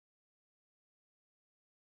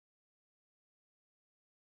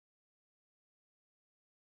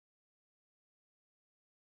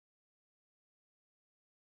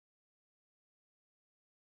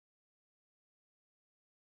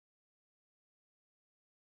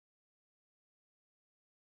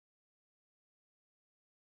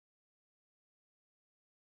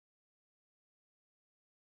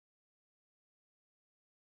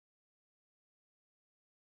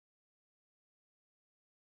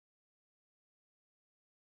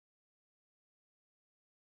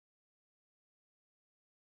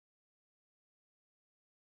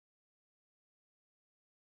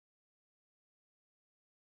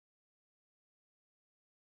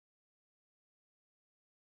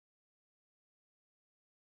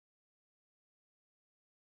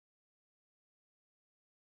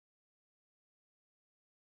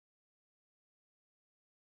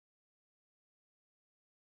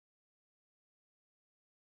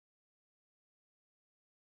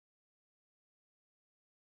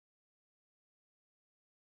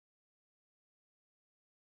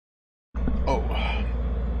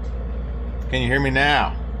Can you hear me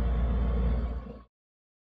now?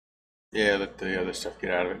 Yeah, let the other stuff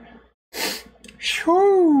get out of it.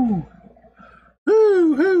 Shoo!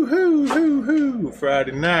 Hoo, hoo, hoo, hoo, hoo.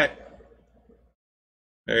 Friday night.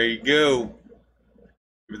 There you go.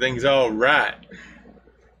 Everything's all right.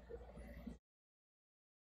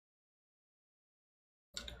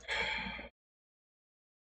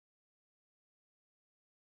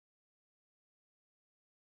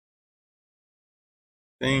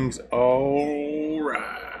 Things all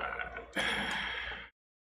right.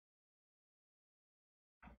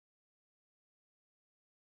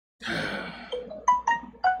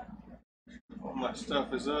 All my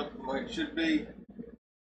stuff is up the way it should be.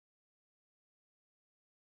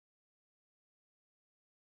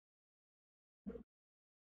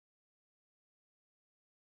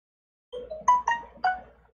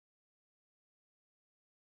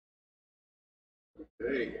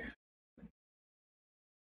 Okay.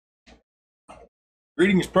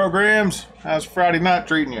 Greetings, programs. How's Friday night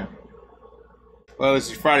treating you? Well, this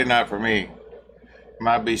is Friday night for me. It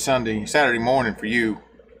might be Saturday morning for you.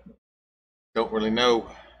 Don't really know.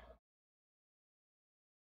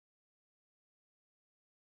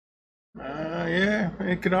 Yeah,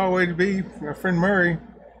 it could always be. My friend Murray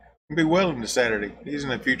can be well into Saturday. He's in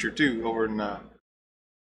the future too, over in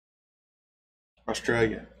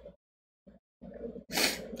Australia.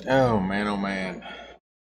 Oh man, oh man.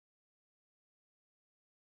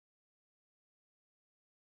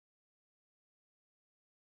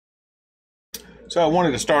 So I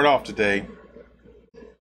wanted to start off today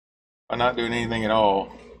by not doing anything at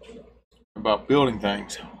all about building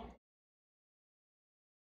things.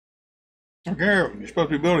 Okay, you're supposed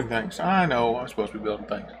to be building things. I know I'm supposed to be building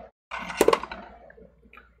things.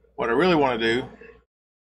 What I really want to do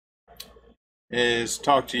is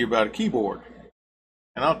talk to you about a keyboard.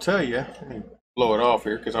 And I'll tell you, let me blow it off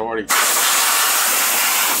here because I've already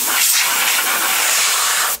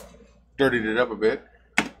dirtied it up a bit.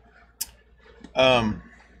 I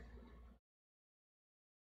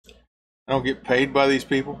don't get paid by these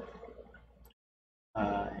people.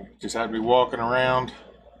 Just have to be walking around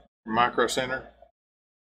Micro Center.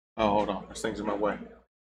 Oh, hold on, this thing's in my way.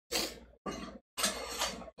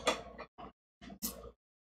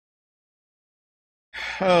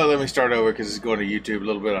 Oh, let me start over because it's going to YouTube a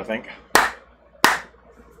little bit, I think.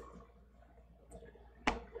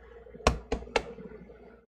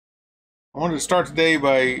 I wanted to start today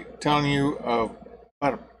by telling you about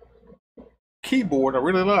a keyboard I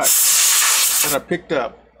really like that I picked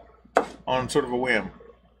up on sort of a whim.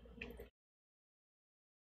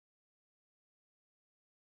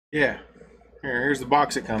 Yeah, here's the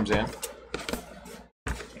box it comes in.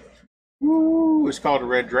 Woo, it's called a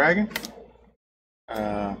Red Dragon.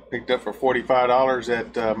 Picked up for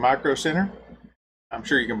 $45 at Micro Center. I'm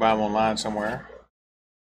sure you can buy them online somewhere.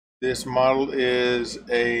 This model is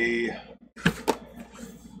a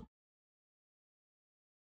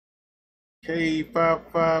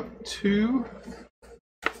K552.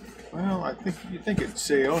 Well, I think you think it'd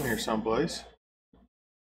say on here someplace.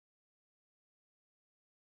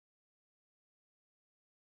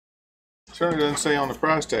 Certainly doesn't say on the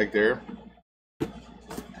price tag there.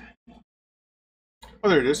 Oh,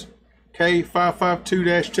 there it is.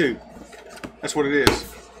 K552-2. That's what it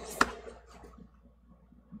is.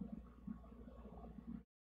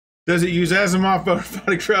 Does it use Asimov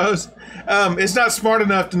robotic rows? It's not smart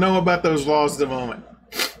enough to know about those laws at the moment.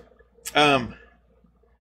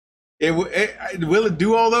 Will it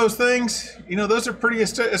do all those things? You know, those are pretty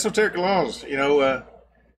esoteric laws. You know,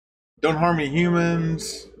 don't harm any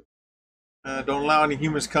humans. Don't allow any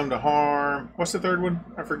humans come to harm. What's the third one?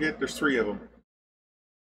 I forget. There's 3 of them.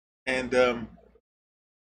 And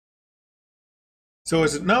so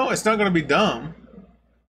is it? No, it's not going to be dumb.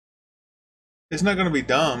 It's not going to be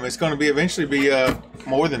dumb. It's going to be eventually be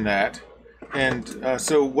more than that. And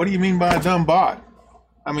so, what do you mean by a dumb bot?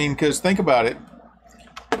 I mean, because think about it.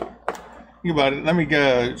 Think about it. Let me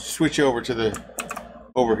switch over to the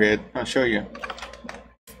overhead. I'll show you.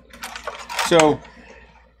 So,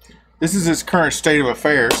 this is its current state of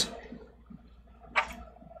affairs.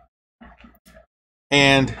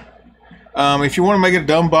 And if you want to make it a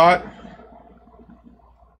dumb bot,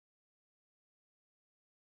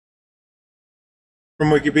 from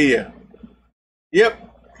Wikipedia. Yep.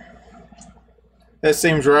 That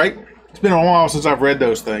seems right. It's been a while since I've read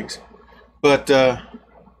those things. But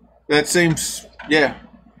that seems, yeah.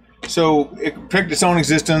 So it can protect its own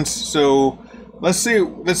existence. So let's see,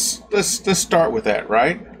 let's start with that,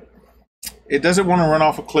 right? It doesn't want to run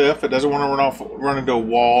off a cliff. It doesn't want to run into a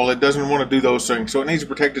wall. It doesn't want to do those things. So it needs to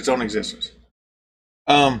protect its own existence.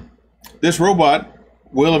 This robot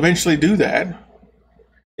will eventually do that.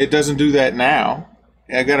 It doesn't do that now.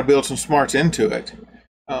 I got to build some smarts into it.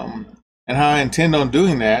 And how I intend on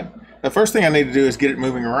doing that, the first thing I need to do is get it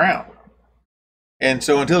moving around. And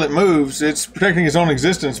so until it moves, it's protecting its own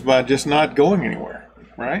existence by just not going anywhere,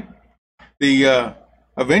 right?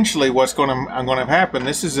 Eventually I'm going to happen,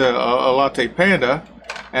 this is a Latte Panda,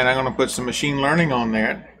 and I'm going to put some machine learning on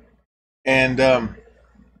that. And I'm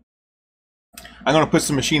going to put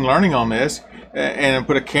some machine learning on this and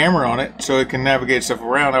put a camera on it so it can navigate stuff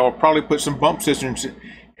around. I will probably put some bump systems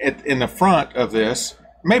in the front of this,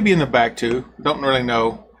 maybe in the back too. Don't really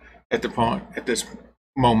know at this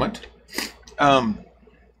moment.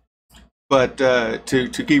 But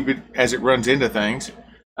to keep it as it runs into things.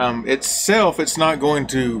 Itself, it's not going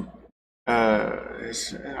to, I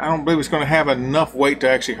don't believe it's going to have enough weight to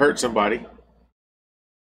actually hurt somebody.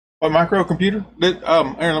 What, microcomputer?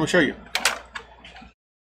 Aaron, let me show you.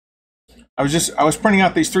 I was printing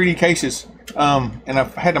out these 3D cases, and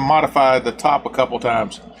I've had to modify the top a couple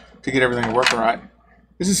times to get everything to work right.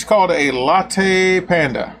 This is called a Latte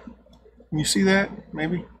Panda. Can you see that,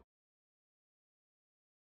 maybe?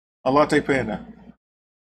 A Latte Panda.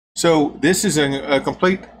 So this is a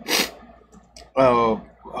complete, well,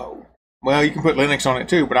 you can put Linux on it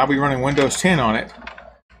too, but I'll be running Windows 10 on it.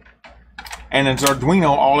 And it's Arduino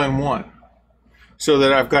all in one. So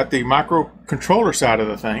that I've got the microcontroller side of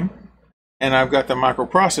the thing, and I've got the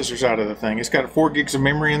microprocessor side of the thing. It's got 4 gigs of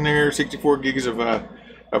memory in there, 64 gigs of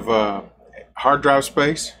hard drive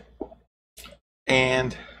space.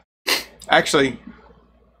 And actually,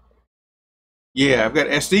 yeah, I've got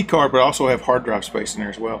SD card, but I also have hard drive space in there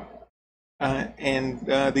as well.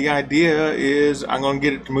 The idea is I'm going to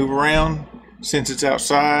get it to move around since it's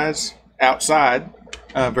outside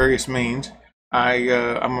various means. I'm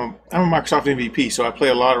a Microsoft MVP, so I play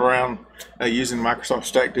a lot around using Microsoft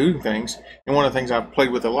Stack doing things. And one of the things I've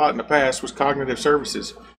played with a lot in the past was cognitive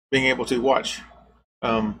services, being able to watch,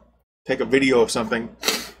 take a video of something,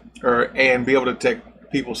 and be able to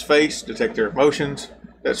detect people's face, detect their emotions,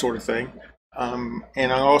 that sort of thing.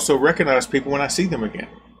 And I also recognize people when I see them again.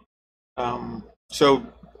 So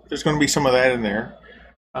there's going to be some of that in there.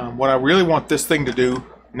 What I really want this thing to do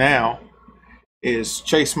now is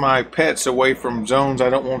chase my pets away from zones I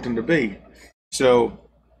don't want them to be. So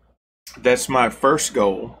that's my first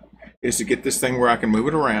goal, is to get this thing where I can move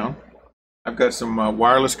it around. I've got some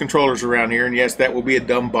wireless controllers around here, and yes, that will be a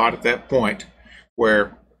dumb bot at that point,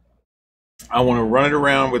 where I want to run it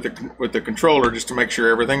around with the controller just to make sure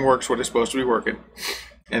everything works what it's supposed to be working.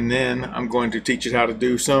 And then I'm going to teach it how to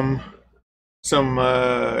do some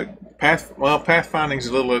pathfinding is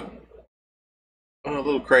a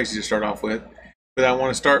little crazy to start off with, but I want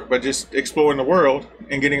to start by just exploring the world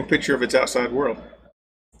and getting a picture of its outside world.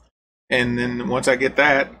 And then once I get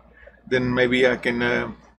that, then maybe I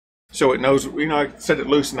can so it knows, I can set it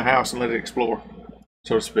loose in the house and let it explore,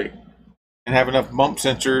 so to speak, and have enough bump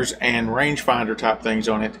sensors and rangefinder type things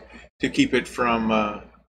on it to keep it from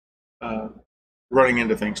running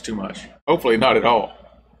into things too much. Hopefully not at all.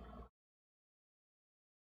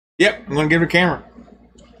 Yep, I'm going to give it a camera.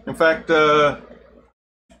 In fact, let's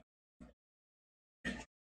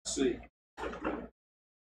see.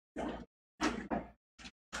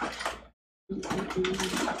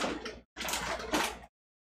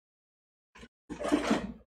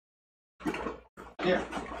 Yeah.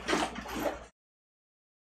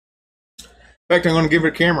 In fact, I'm going to give it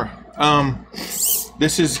a camera.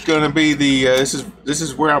 This is going to be the this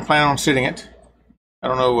is where I'm planning on sitting it. I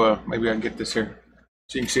don't know. Maybe I can get this here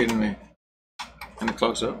so you can see it in the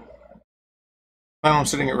close-up. Plan on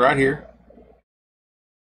sitting it right here.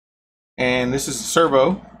 And this is a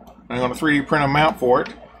servo. I'm going to 3D print a mount for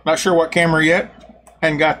it. Not sure what camera yet.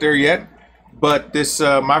 Hadn't got there yet. But this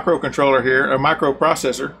microcontroller here, a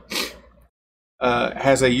microprocessor,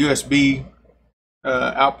 has a USB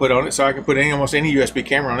output on it, so I can put almost any USB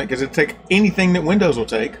camera on it, because it'll take anything that Windows will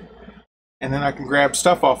take, and then I can grab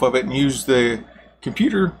stuff off of it and use the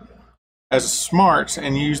computer as a smarts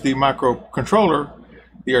and use the microcontroller,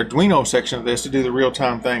 the Arduino section of this, to do the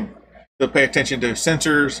real-time thing. To pay attention to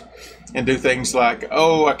sensors and do things like,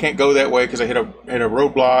 oh, I can't go that way because I hit a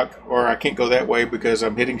roadblock, or I can't go that way because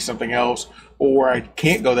I'm hitting something else, or I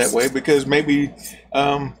can't go that way because maybe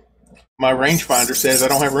my rangefinder says I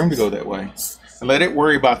don't have room to go that way. And let it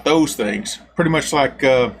worry about those things. Pretty much like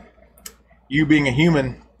you being a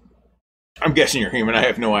human. I'm guessing you're human. I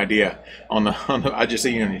have no idea. I just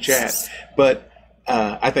see you in the chat. But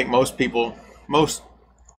I think most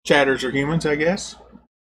chatters are humans, I guess.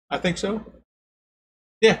 I think so.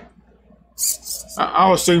 Yeah.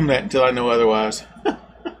 I'll assume that until I know otherwise.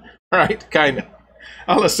 Right, kind of.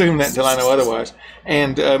 I'll assume that until I know otherwise.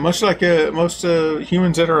 And much like most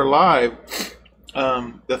humans that are alive,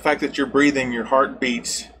 the fact that you're breathing, your heart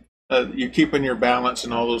beats, you're keeping your balance,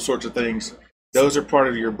 and all those sorts of things, those are part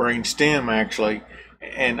of your brain stem, actually.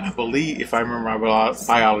 And I believe, if I remember my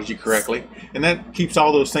biology correctly, and that keeps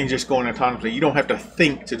all those things just going autonomously. You don't have to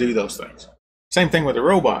think to do those things. Same thing with a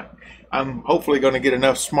robot. I'm hopefully going to get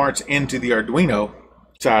enough smarts into the Arduino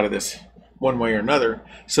side of this, one way or another,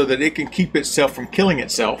 so that it can keep itself from killing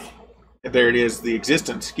itself. There it is, the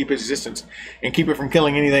existence, keep its existence, and keep it from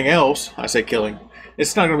killing anything else. I say killing.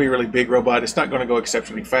 It's not going to be a really big robot. It's not going to go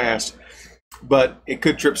exceptionally fast, but it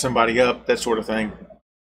could trip somebody up, that sort of thing.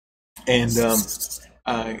 And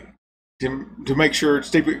to make sure,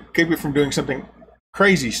 keep it from doing something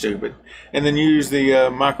crazy stupid, and then use the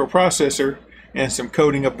microprocessor and some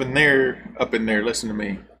coding up in there. Listen to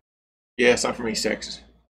me. Yes, I'm from East Texas.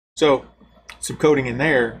 So some coding in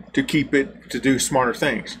there to keep it to do smarter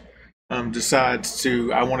things. Decides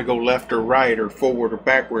I want to go left or right or forward or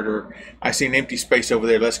backward, or I see an empty space over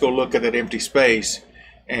there. Let's go look at that empty space.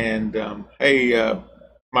 And hey,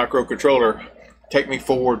 microcontroller, take me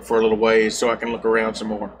forward for a little ways so I can look around some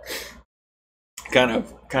more. Kind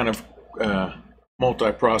of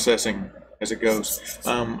multi-processing as it goes.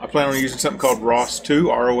 I plan on using something called ROS2,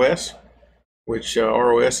 ROS, which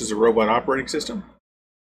ROS is a robot operating system.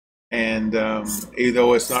 And even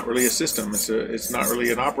though it's not really a system, it's not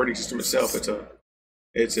really an operating system itself.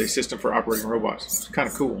 It's a system for operating robots. It's kind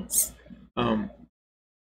of cool.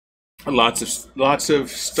 Lots of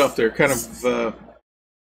stuff there. Kind of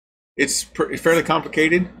it's fairly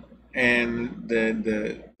complicated, and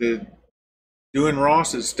the doing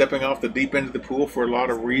ROS is stepping off the deep end of the pool for a lot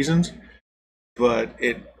of reasons, but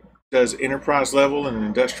it does enterprise level and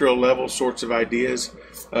industrial level sorts of ideas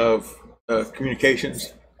of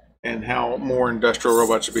communications and how more industrial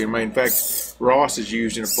robots are being made. In fact, ROS is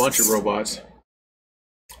used in a bunch of robots,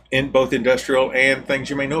 in both industrial and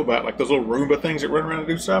things you may know about, like those little Roomba things that run around and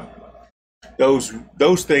do stuff. Those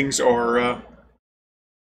things are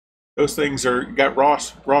got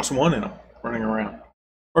ROS 1 in them running around,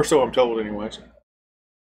 or so I'm told, anyways.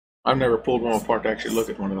 I've never pulled one apart to actually look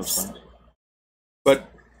at one of those things,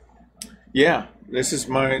 but yeah, this is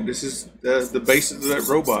the basis of that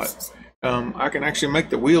robot. I can actually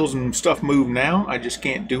make the wheels and stuff move now. I just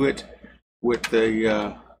can't do it with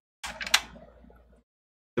the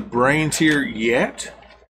brains here yet,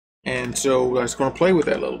 and so I was going to play with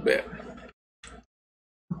that a little bit.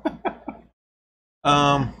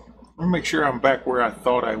 Let me make sure I'm back where I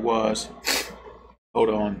thought I was. Hold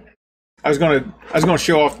on. I was gonna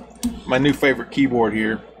show off my new favorite keyboard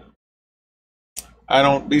here.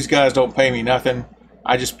 These guys don't pay me nothing.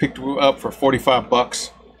 I just picked it up for 45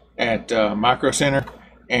 bucks at Micro Center,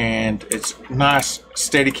 and it's a nice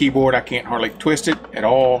steady keyboard. I can't hardly twist it at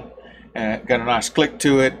all. Got a nice click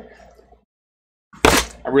to it.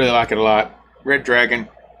 I really like it a lot. Red Dragon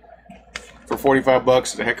for 45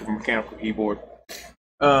 bucks is a heck of a mechanical keyboard.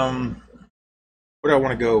 Where do I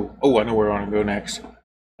want to go? Oh, I know where I want to go next.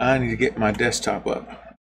 I need to get my desktop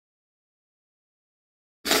up.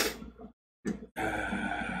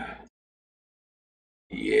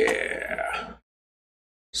 Yeah.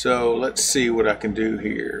 So let's see what I can do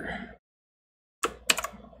here.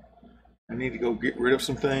 I need to go get rid of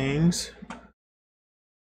some things.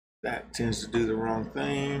 That tends to do the wrong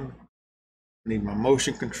thing. I need my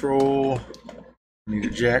motion control. I need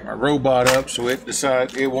to jack my robot up so it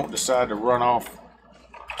won't decide to run off.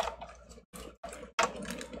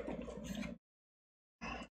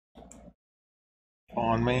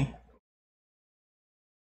 On me.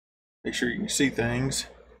 Make sure you can see things.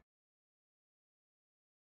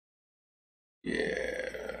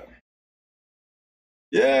 Yeah.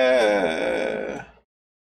 Yeah.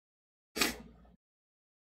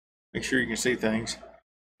 Make sure you can see things.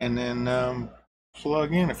 And then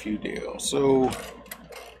plug in a few deals. So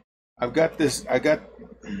I got an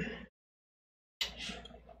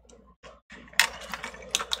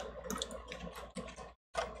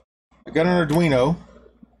Arduino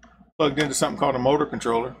plugged into something called a motor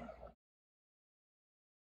controller.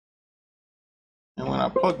 And when I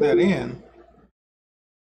plug that in,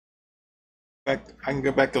 I can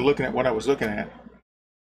go back to looking at what I was looking at.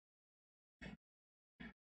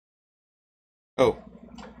 Oh,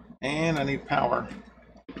 and I need power.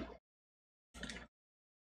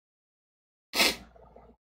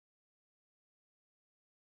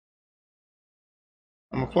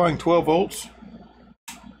 I'm applying 12 volts.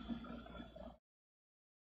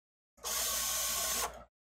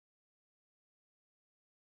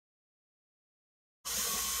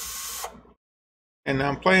 And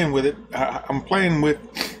I'm playing with it. I'm playing with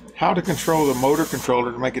how to control the motor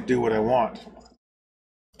controller to make it do what I want.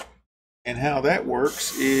 And how that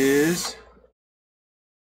works is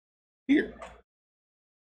here.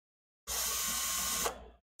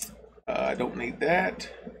 I don't need that,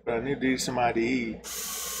 but I need to do some IDE.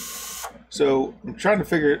 So I'm trying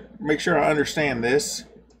to make sure I understand this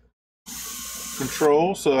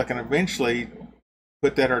control so I can eventually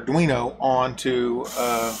put that Arduino onto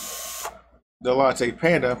the Latte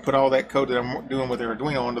Panda, put all that code that I'm doing with the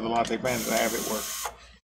Arduino onto the Latte Panda to have it work.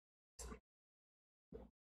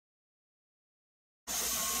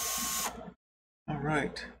 All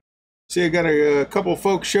right. See, I got a couple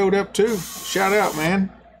folks showed up too. Shout out,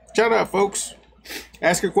 man. Shout out, folks.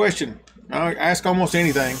 Ask a question. Ask almost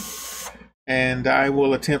anything, and I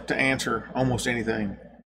will attempt to answer almost anything.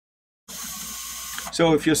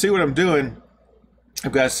 So if you'll see what I'm doing,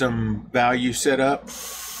 I've got some value set up.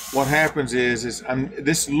 What happens is it's called a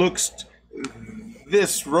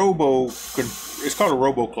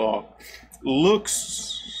RoboClaw,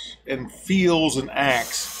 looks and feels and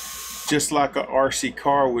acts just like a RC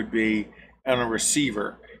car would be on a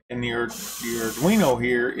receiver. And your Arduino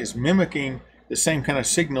here is mimicking the same kind of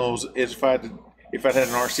signals as if I had an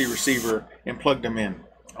RC receiver and plugged them in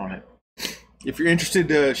on it. If you're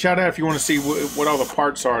interested, shout out if you want to see what all the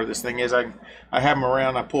parts are. This thing is, I have them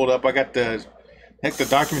around. I pulled up. I got the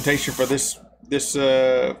documentation for this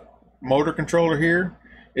motor controller here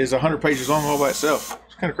is 100 pages long all by itself.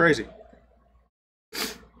 It's kind of crazy.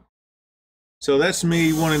 So that's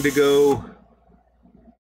me wanting to go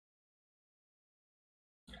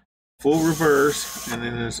full reverse and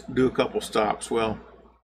then do a couple stops. Well,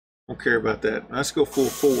 I don't care about that. Let's go full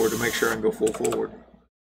forward to make sure I can go full forward.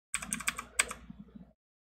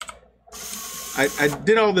 I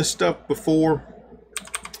did all this stuff before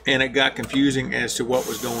and it got confusing as to what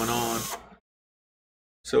was going on.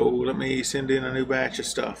 So let me send in a new batch of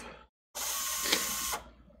stuff.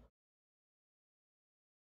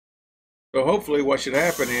 So hopefully what should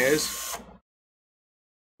happen is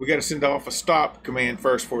we got to send off a stop command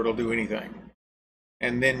first before it'll do anything.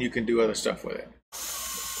 And then you can do other stuff with it.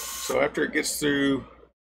 So after it gets through,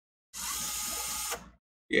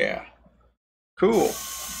 yeah, cool.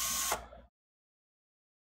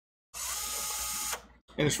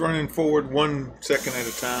 And it's running forward 1 second at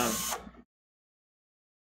a time.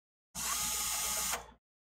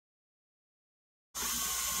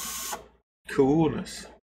 Coolness.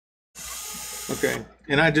 Okay,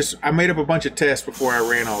 and I made up a bunch of tests before I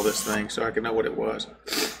ran all this thing so I could know what it was.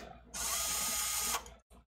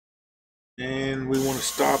 And we want to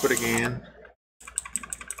stop it again.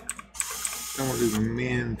 I want to do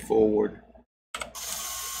min forward.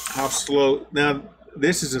 How slow? Now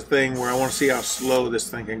this is a thing where I want to see how slow this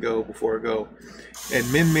thing can go before I go. And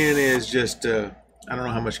min is just I don't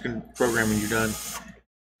know how much programming you've done.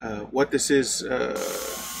 What this is,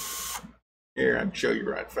 here I can show you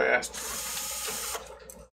right fast.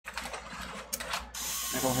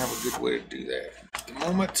 I don't have a good way to do that at the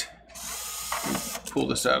moment. Pull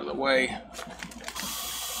this out of the way.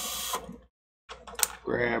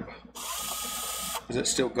 Grab. Is it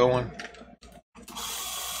still going?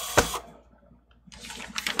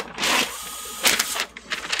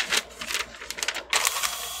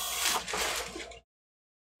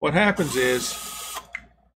 What happens is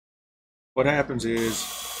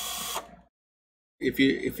if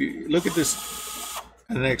you look at this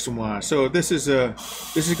an X and Y. So this is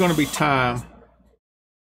going to be time,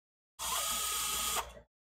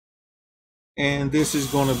 and this is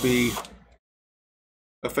going to be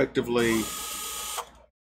effectively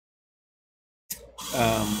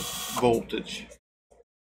voltage.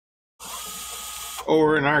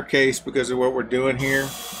 Or in our case, because of what we're doing here,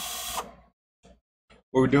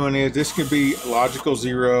 what we're doing is this could be a logical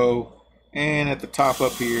 0, and at the top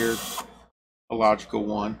up here, a logical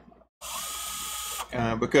 1.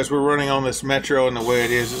 Because we're running on this Metro and the way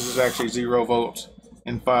it is, this is actually 0 volts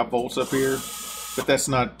and 5 volts up here. But that's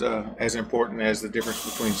not as important as the difference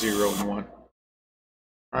between 0 and 1. All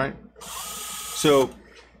right? So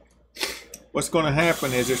what's going to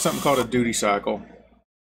happen is there's something called a duty cycle.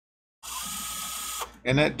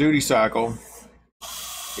 And that duty cycle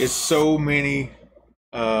is so many,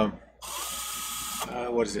 what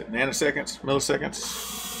is it, nanoseconds, milliseconds?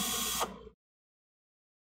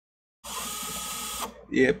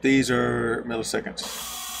 Yep, these are milliseconds.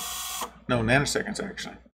 No, nanoseconds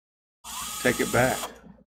actually. Take it back.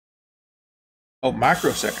 Oh,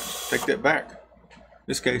 microseconds. Take that back. In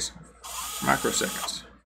this case, microseconds.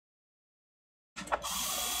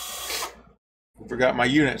 Forgot my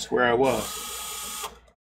units where I was.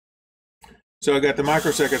 So I got the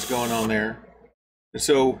microseconds going on there. And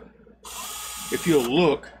so if you'll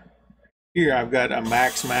look, Here I've got a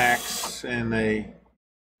max and a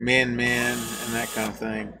min and that kind of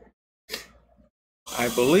thing. I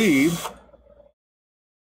believe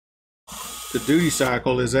the duty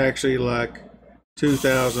cycle is actually like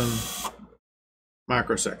 2,000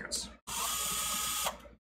 microseconds.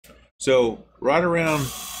 So right around,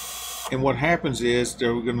 and what happens is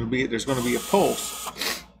there's going to be a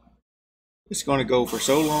pulse. It's going to go for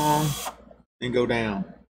so long and go down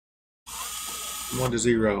 1 to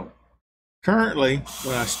 0. Currently,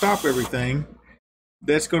 when I stop everything,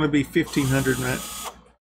 that's going to be 1,500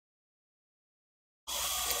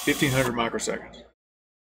 microseconds.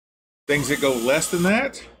 Things that go less than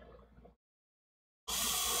that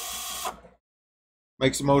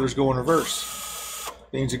makes the motors go in reverse.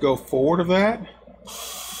 Things that go forward of that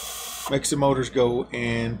makes the motors go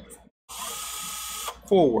in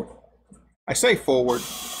forward. I say forward.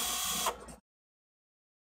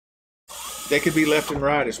 They could be left and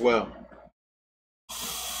right as well.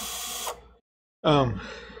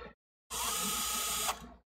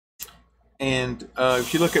 And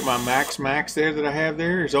if you look at my max there that I have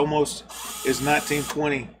there, is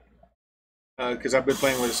 1920, because I've been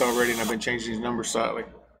playing with this already and I've been changing these numbers slightly.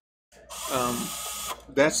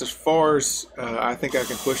 That's as far as I think I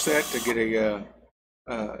can push that to get a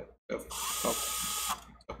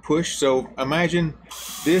push. So imagine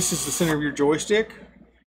this is the center of your joystick,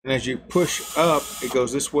 and as you push up, it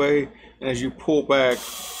goes this way, and as you pull back,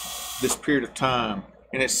 this period of time,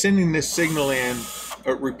 and it's sending this signal in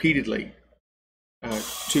repeatedly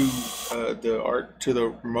to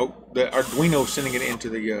the remote. The Arduino sending it into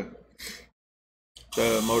the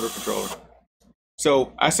motor controller.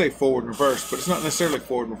 So I say forward and reverse, but it's not necessarily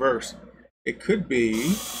forward and reverse. It could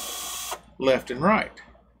be left and right,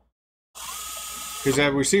 because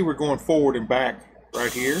as we see, we're going forward and back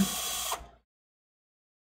right here.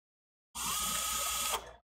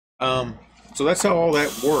 So that's how all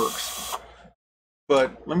that works.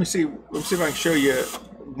 But let me see if I can show you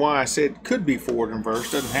why I said it could be forward and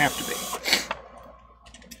reverse. Doesn't have to be.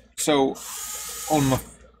 So on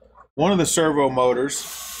one of the servo motors,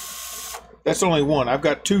 that's only one. I've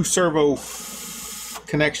got 2 servo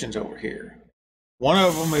connections over here. One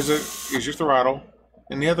of them is your throttle,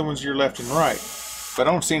 and the other one's your left and right. But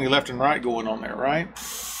I don't see any left and right going on there, right?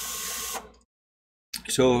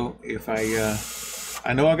 So if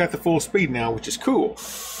I know I got the full speed now, which is cool.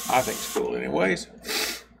 I think it's cool anyways.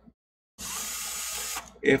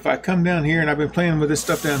 If I come down here, and I've been playing with this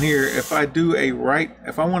stuff down here, if I do a right,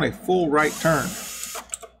 if I want a full right turn,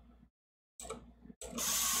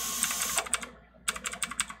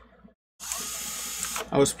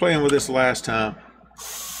 I was playing with this last time.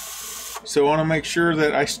 So I want to make sure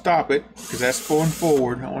that I stop it, because that's going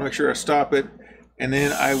forward. I want to make sure I stop it, and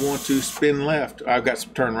then I want to spin left. I've got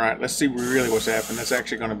some turn right. Let's see really what's happening. That's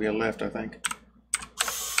actually going to be a left, I think.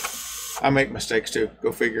 I make mistakes too.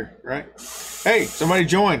 Go figure, right? Hey, somebody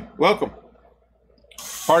join. Welcome.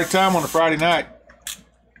 Party time on a Friday night.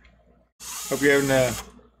 Hope you're having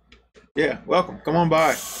yeah, welcome. Come on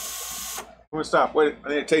by. I'm gonna stop. Wait, I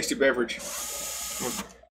need a tasty beverage.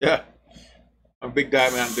 Yeah, I'm a big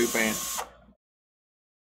Diet Mountain Dew fan.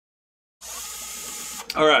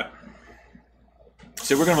 All right.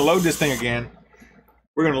 So we're gonna load this thing again.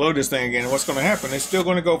 And what's gonna happen? It's still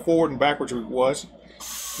gonna go forward and backwards where it was,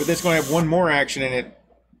 but it's gonna have one more action in it.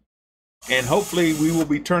 And hopefully we will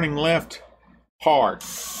be turning left hard,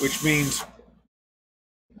 which means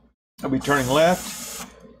I'll be turning left.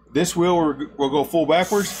 This wheel will go full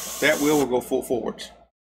backwards. That wheel will go full forwards.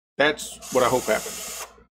 That's what I hope happens.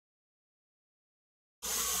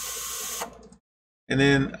 And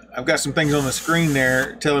then I've got some things on the screen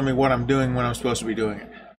there telling me what I'm doing when I'm supposed to be doing it.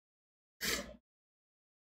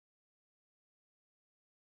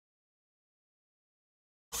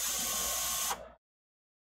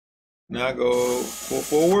 Now I go full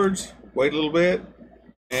forwards, wait a little bit,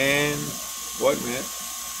 and wait a minute.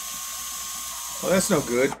 Well, that's no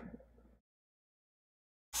good.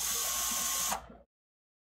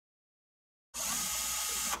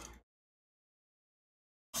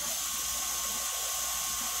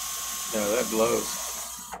 No, that blows.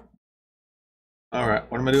 All right,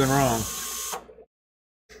 what am I doing wrong?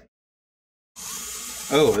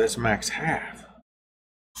 Oh, that's max half.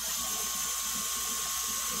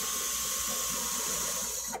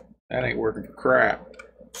 That ain't working for crap.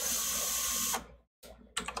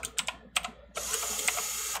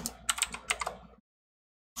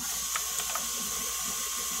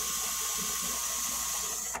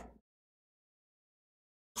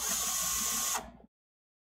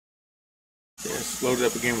 Let's load it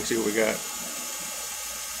up again. We'll see what we got.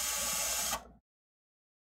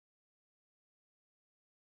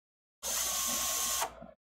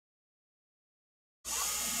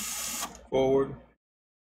 Forward.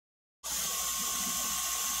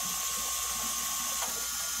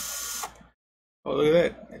 Oh, look at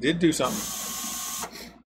that. It did do something.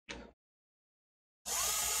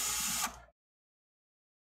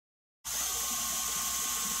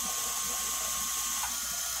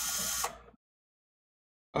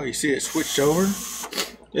 Oh, you see it switched over?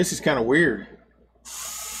 This is kind of weird.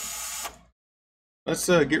 Let's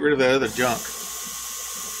get rid of that other junk.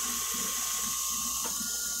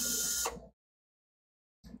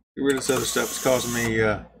 Get rid of this other stuff. It's causing me,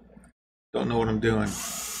 don't know what I'm doing.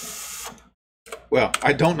 Well,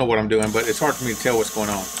 I don't know what I'm doing, but it's hard for me to tell what's going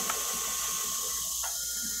on.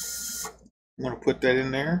 I'm going to put that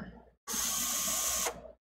in there.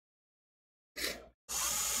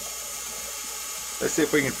 Let's see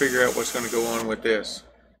if we can figure out what's going to go on with this.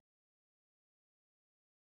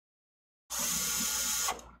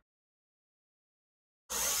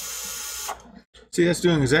 See, that's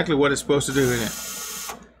doing exactly what it's supposed to do, isn't it?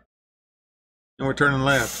 And we're turning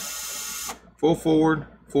left. Full forward,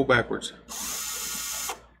 full backwards.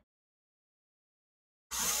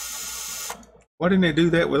 Why didn't they do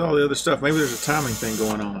that with all the other stuff? Maybe there's a timing thing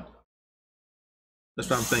going on. That's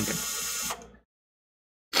what I'm thinking.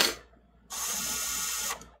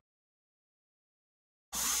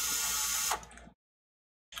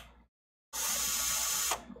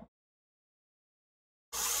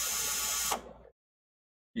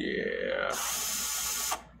 Yeah.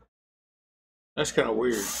 That's kind of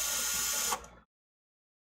weird.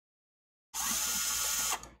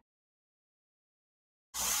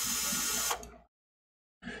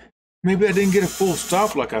 Maybe I didn't get a full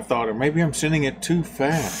stop like I thought, or maybe I'm sending it too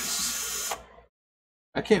fast.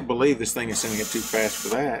 I can't believe this thing is sending it too fast for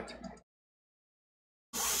that.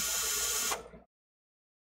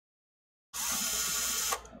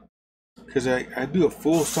 Because I do a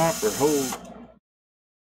full stop or hold.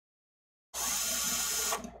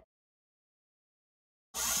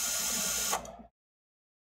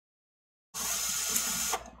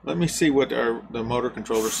 Let me see what the motor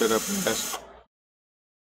controller set up as.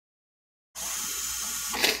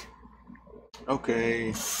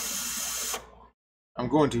 Okay. I'm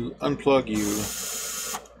going to unplug you.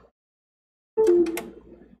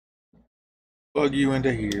 Plug you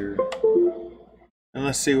into here. And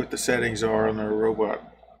let's see what the settings are on the robot,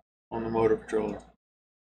 on the motor controller.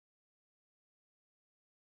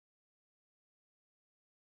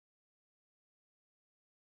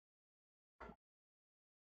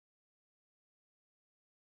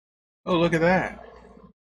 Oh, look at that.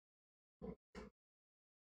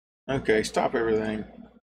 Okay, stop everything.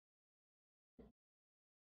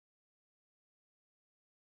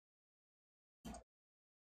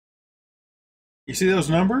 You see those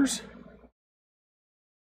numbers?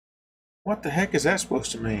 What the heck is that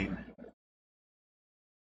supposed to mean?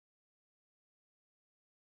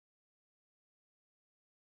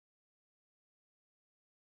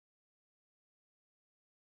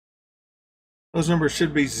 Those numbers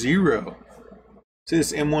should be 0. See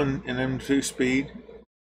this M1 and M2 speed?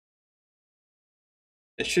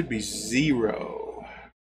 It should be 0.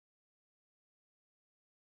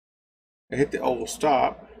 I hit the old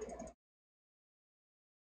stop.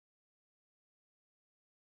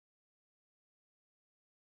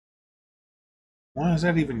 Why is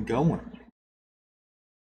that even going?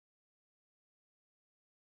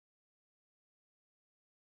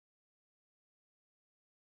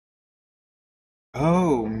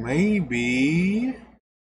 Oh, maybe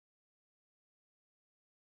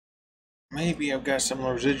I've got some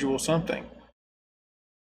residual something.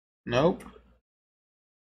 Nope.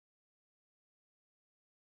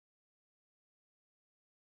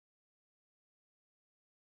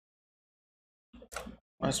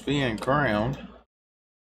 Must be in ground.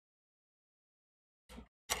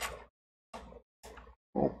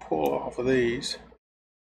 We'll pull off of these.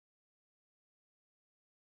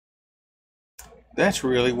 That's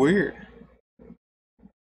really weird.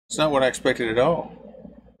 It's not what I expected at all.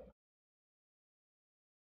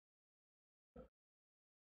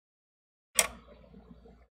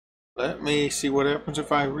 Let me see what happens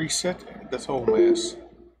if I reset this whole mess.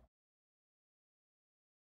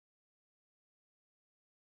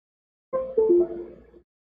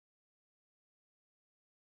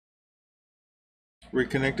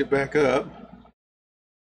 Reconnect it back up.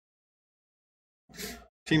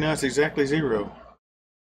 See, now it's exactly 0.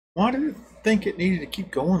 Why did it think it needed to keep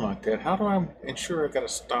going like that? How do I ensure I gotta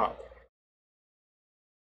stop?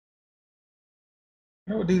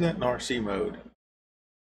 How do I do that in RC mode?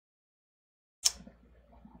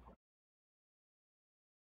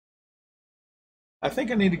 I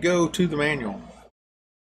think I need to go to the manual.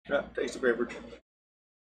 Taste the beverage.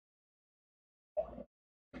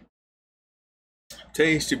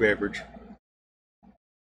 tasty beverage.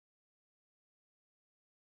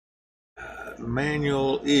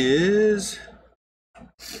 Manual is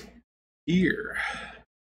here.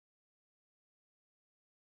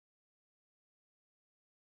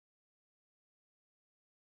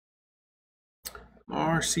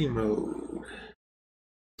 RC mode.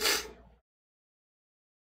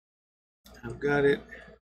 I've got it.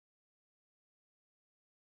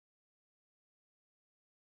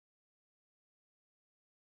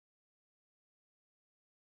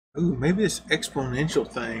 Ooh, maybe this exponential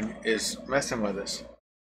thing is messing with us.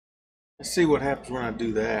 Let's see what happens when I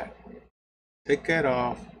do that. Take that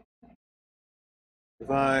off.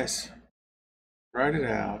 Device. Write it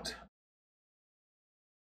out.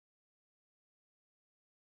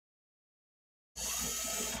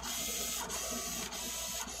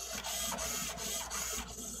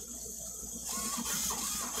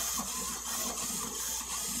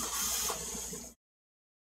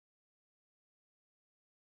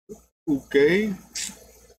 Okay.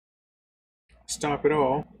 Stop it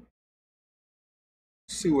all.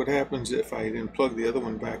 See what happens if I then plug the other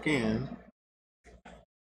one back in.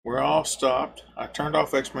 We're all stopped. I turned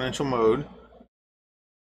off exponential mode.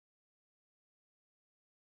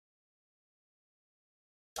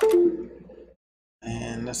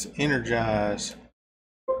 And let's energize.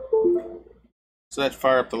 So let's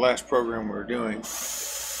fire up the last program we were doing.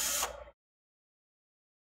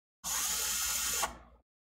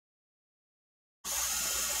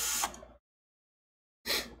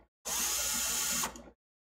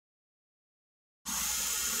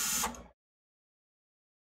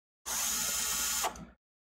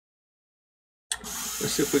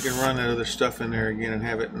 Let's see if we can run that other stuff in there again and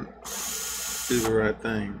have it do the right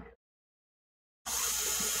thing.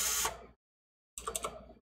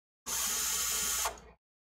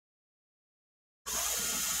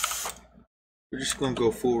 We're just going to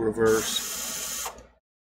go full reverse.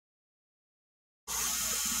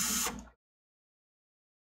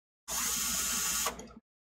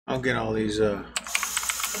 I'll get all these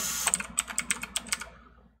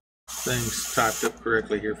things typed up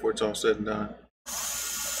correctly here before it's all said and done.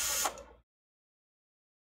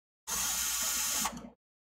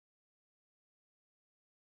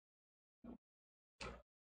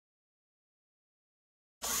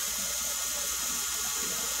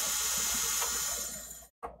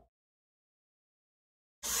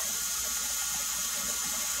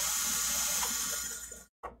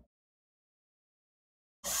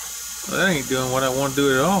 Well, that ain't doing what I want to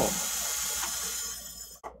do at all.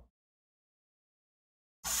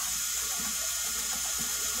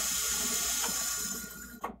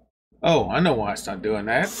 Oh, I know why it's not doing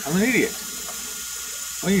that. I'm an idiot.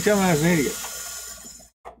 Why do you tell me I was an idiot?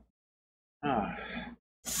 Ah.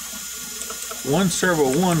 One servo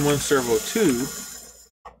 1, one servo 2.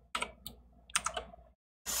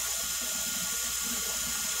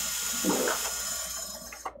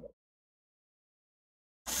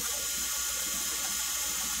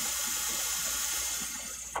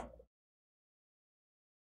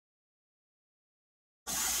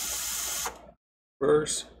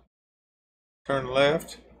 Reverse. Turn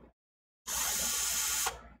left.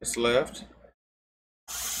 It's left.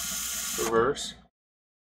 Reverse.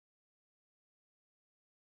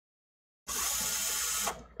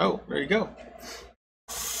 Oh, there you go.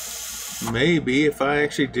 Maybe if I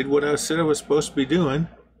actually did what I said I was supposed to be doing.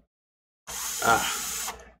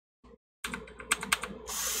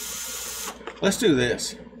 Let's do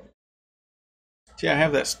this. See, I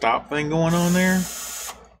have that stop thing going on there.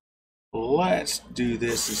 Let's do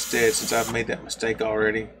this instead since I've made that mistake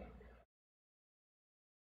already.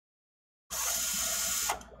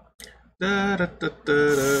 Da, da, da, da,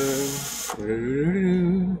 da.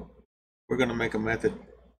 We're going to make a method.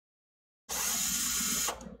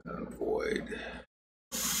 Void.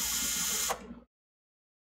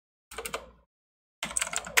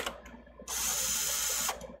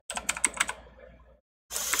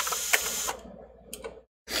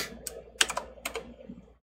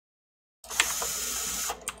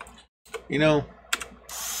 You know,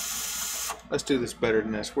 let's do this better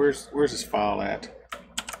than this. Where's this file at?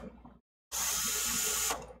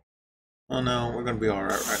 Oh no, we're going to be all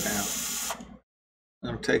right now.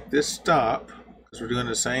 I'm going to take this stop because we're doing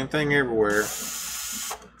the same thing everywhere.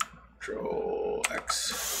 Control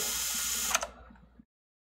X.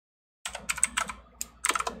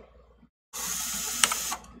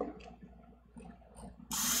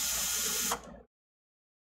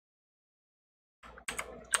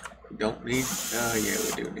 We don't need. Oh yeah,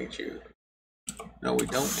 we do need you. No, we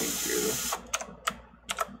don't need you.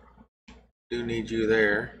 Do need you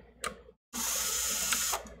there.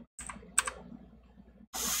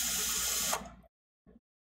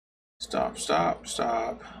 Stop, stop,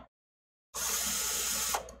 stop.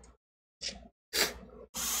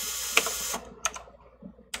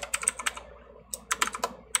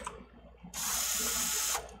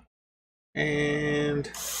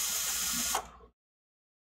 And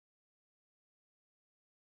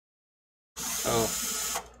oh,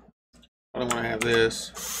 I don't want to have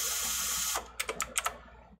this.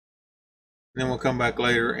 Then we'll come back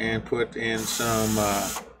later and put in some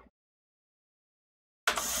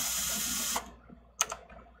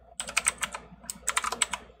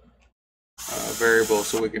variable,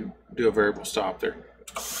 so we can do a variable stop there.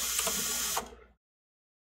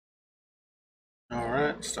 All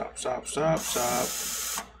right, stop, stop, stop,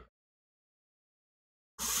 stop.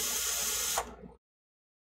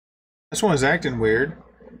 This one is acting weird.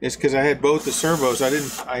 It's because I had both the servos. I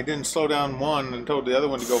didn't slow down one and told the other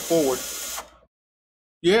one to go forward.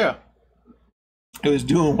 Yeah, it was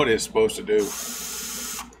doing what it's supposed to do.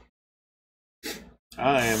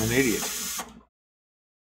 I am an idiot,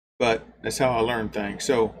 but that's how I learn things.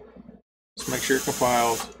 So let's make sure it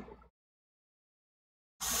compiles.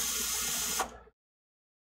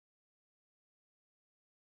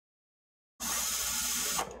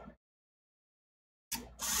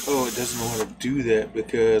 Oh, it doesn't know how to do that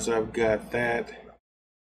because I've got that.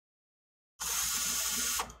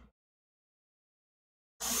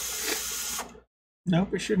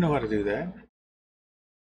 Nope, it should know how to do that.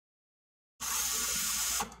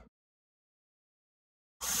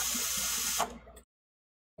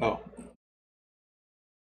 Oh.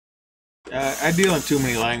 I deal in too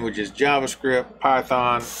many languages. JavaScript,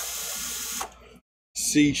 Python,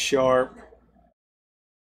 C#, some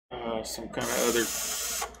kind of other.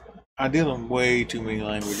 I deal in way too many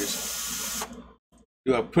languages.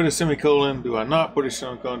 Do I put a semicolon? Do I not put a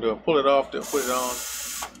semicolon? Do I pull it off? Do I put it on?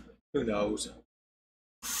 Who knows?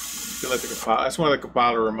 Let the compiler. That's why the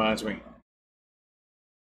compiler reminds me.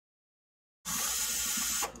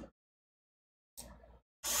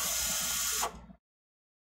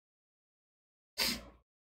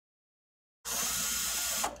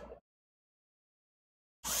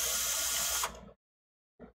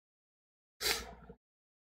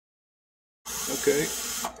 Okay.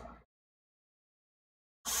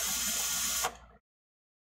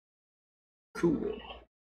 Cool.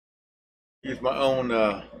 Here's my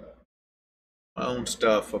own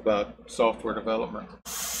stuff about software development.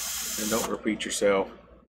 And don't repeat yourself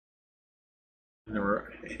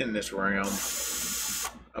in this realm.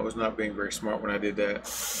 I was not being very smart when I did that.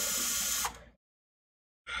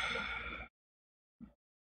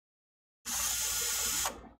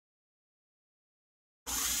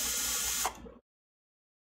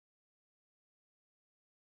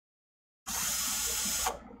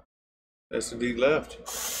 That's indeed left.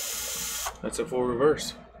 That's a full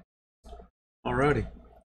reverse. Alrighty.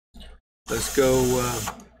 Let's go.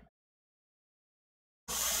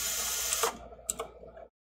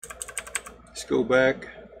 Let's go back.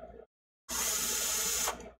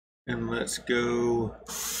 And let's go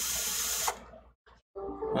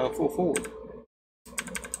full forward.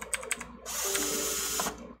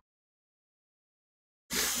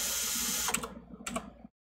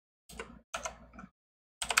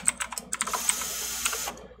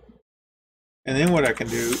 And then what I can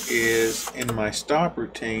do is, in my stop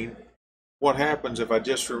routine, what happens if I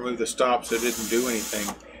just remove the stops that didn't do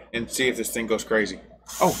anything and see if this thing goes crazy.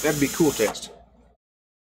 Oh, that'd be a cool test.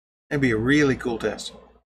 That'd be a really cool test.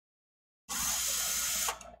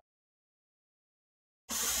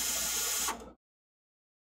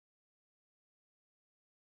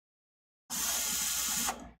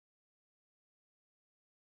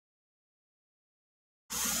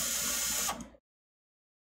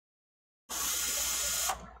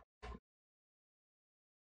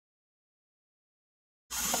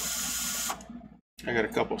 I got a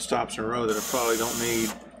couple of stops in a row that I probably don't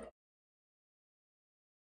need.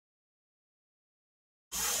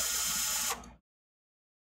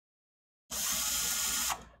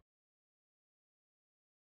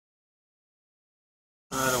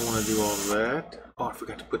 I don't want to do all of that. Oh, I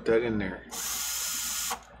forgot to put that in there.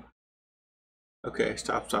 Okay,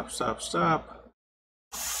 stop, stop, stop, stop.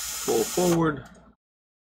 Pull forward.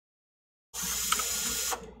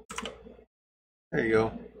 There you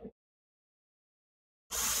go.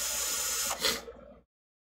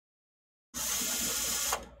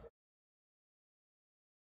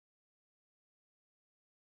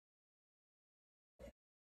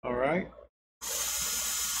 All right.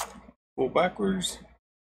 Pull backwards.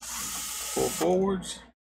 Pull forwards.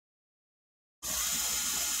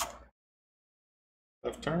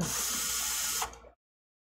 Left turn.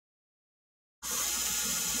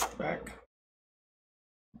 Back.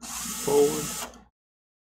 forward,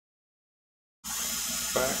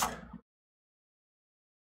 back,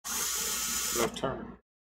 left turn.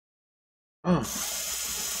 Oh,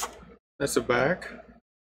 that's a back,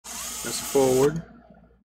 that's a forward,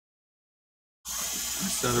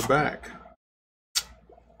 that's another back.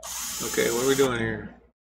 Okay, what are we doing here?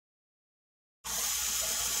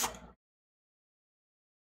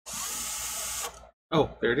 Oh,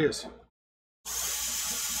 there it is.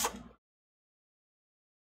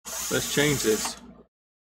 Let's change this.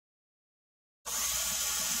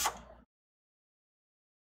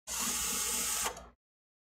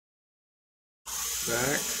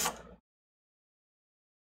 Back.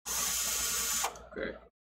 Okay.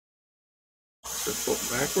 So flip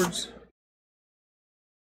backwards.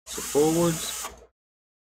 So forwards.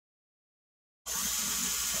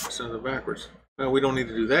 So the backwards. Well, we don't need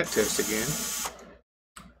to do that test again.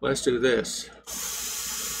 Let's do this.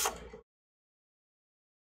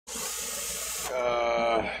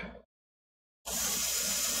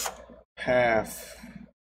 Half.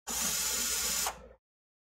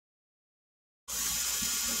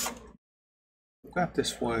 Got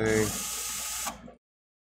this way.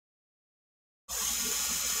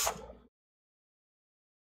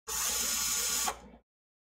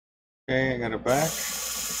 Okay, I got a back.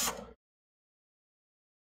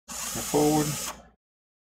 A forward.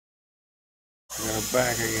 I got a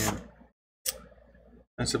back again.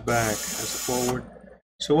 That's a back. That's a forward.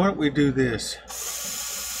 So why don't we do this?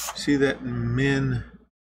 See that min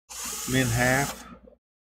half?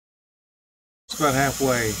 It's about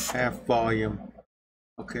halfway, half volume.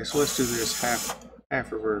 Okay, so let's do this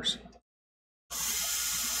half reverse.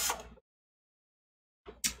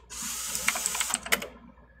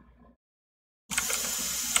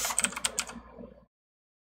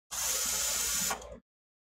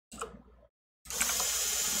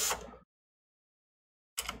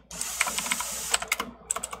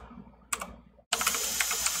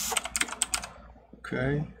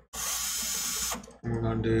 Okay, and we're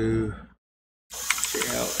going to do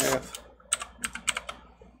JLF,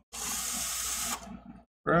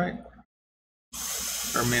 right?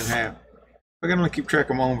 Or min half. I can only keep track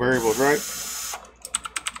of my own variables, right?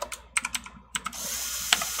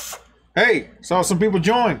 Hey, saw some people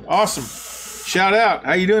join. Awesome. Shout out.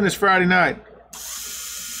 How you doing this Friday night?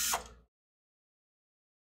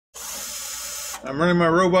 I'm running my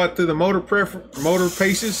robot through the motor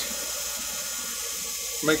paces.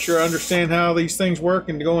 Make sure I understand how these things work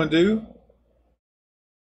and go and do.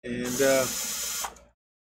 And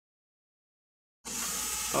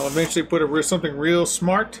I'll eventually put something real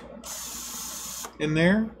smart in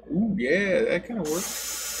there. Ooh, yeah, that kind of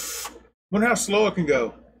works. Wonder how slow it can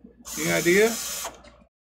go. Any idea?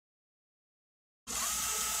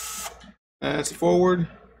 That's a forward.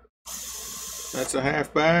 That's a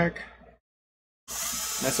half back.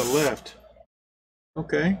 That's a left.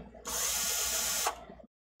 Okay.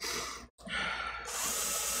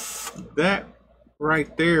 That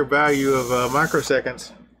right there value of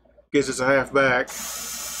microseconds gives us a half back.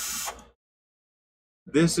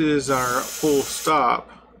 This is our full stop.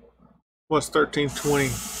 What's 1320?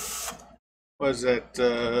 What is that?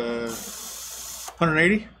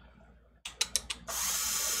 180?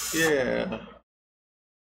 Yeah.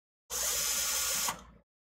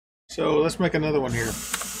 So let's make another one here.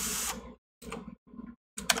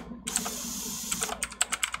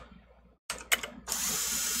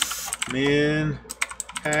 Min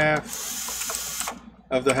half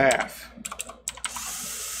of the half.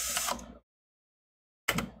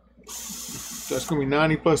 So that's going to be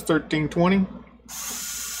 90 plus 1320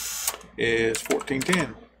 is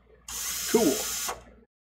 1410. Cool.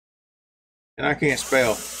 And I can't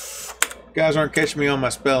spell. Guys aren't catching me on my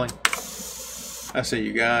spelling. I see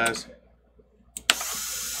you guys.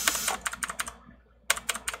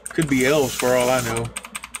 Could be elves for all I know.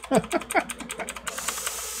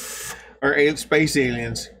 Or space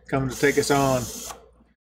aliens coming to take us on.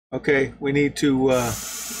 Okay, we need to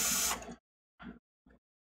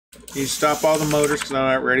stop all the motors because I'm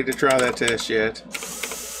not ready to try that test yet.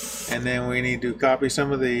 And then we need to copy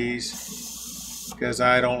some of these because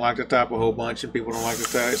I don't like to type a whole bunch and people don't like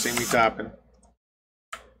to see me typing.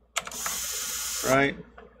 Right?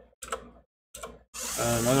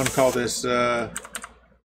 I'm going to call this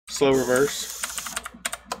slow reverse.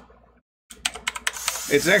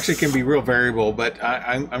 It actually can be real variable, but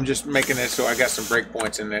I'm just making it so I got some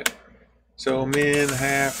breakpoints in it. So min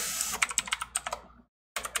half,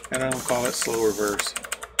 and I'm gonna call it slow reverse.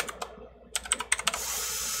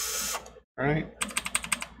 All right.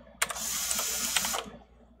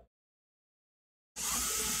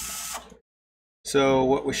 So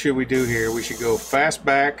what should we do here? We should go fast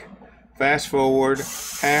back, fast forward,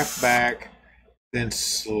 half back, then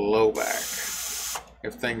slow back.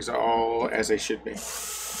 If things are all as they should be.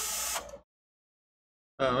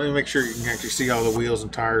 Let me make sure you can actually see all the wheels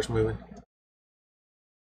and tires moving.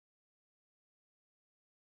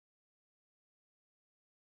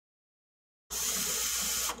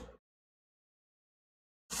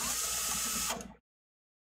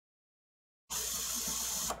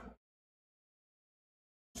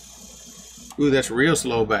 Ooh, that's real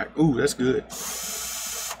slow back. Ooh, that's good.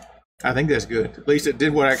 I think that's good. At least it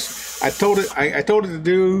did what I told it. I told it to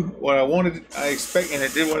do what I wanted. And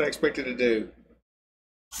it did what I expected to do.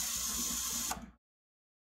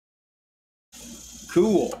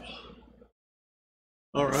 Cool.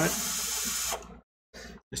 All right.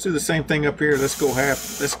 Let's do the same thing up here. Let's go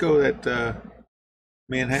half. Let's go that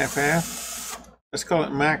min half half. Let's call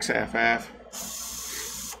it max half half.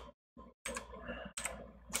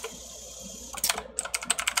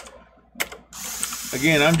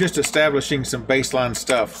 Again, I'm just establishing some baseline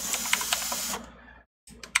stuff.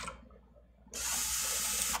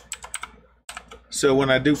 So when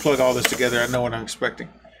I do plug all this together, I know what I'm expecting.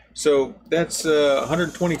 So that's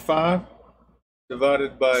 125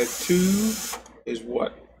 divided by 2 is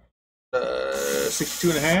what?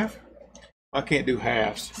 62 and a half? I can't do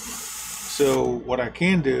halves. So what I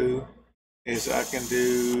can do is I can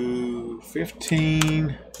do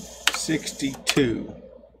 1562.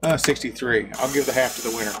 63. I'll give the half to the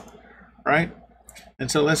winner, right? And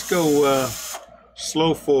so let's go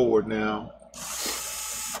slow forward now.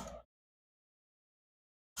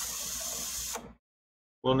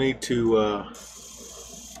 We'll need to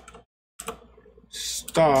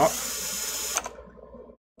stop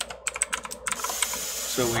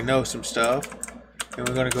so we know some stuff, and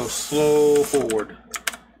we're going to go slow forward.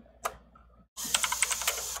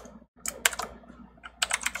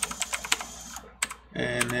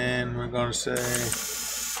 And then we're going to say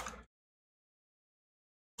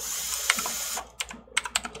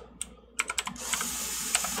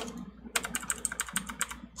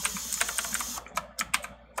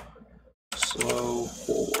slow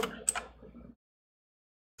forward.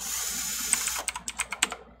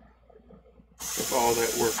 If all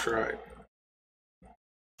that works right.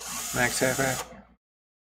 Max half half.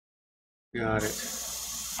 Got it.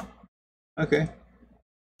 Okay.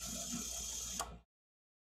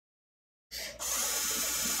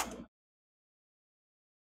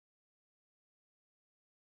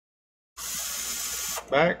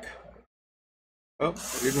 Back. Oh,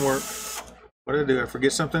 it didn't work. What did I do? I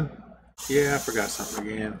forget something? Yeah, I forgot something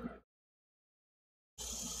again.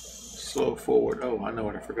 Slow forward. Oh, I know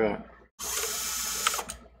what I forgot.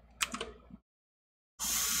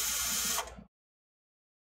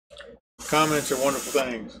 Comments are wonderful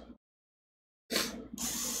things.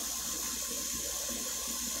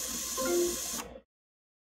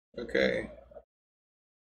 Okay.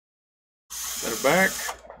 Let it back.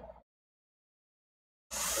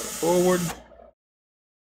 Forward.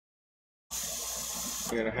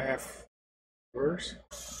 We got a half reverse.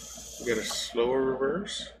 We got a slower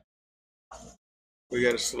reverse. We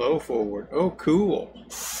got a slow forward. Oh, cool.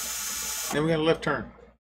 Then we got a left turn.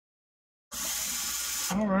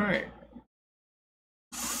 All right.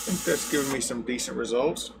 I think that's giving me some decent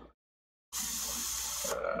results.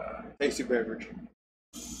 Tasty beverage.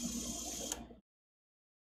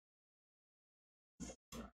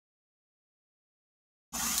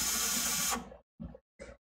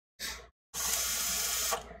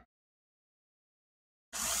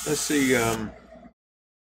 Let's see, I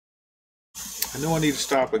know I need to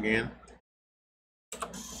stop again.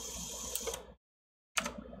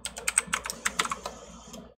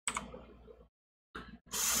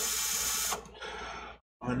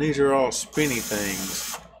 And these are all spinny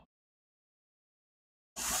things.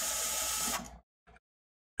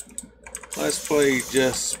 Let's play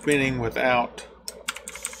just spinning without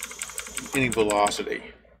any velocity.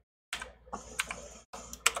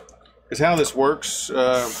 Is how this works.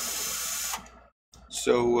 I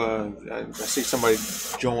see somebody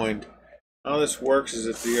joined. How this works is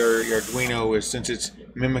that the Arduino is, since it's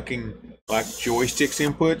mimicking like joysticks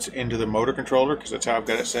inputs into the motor controller, because that's how I've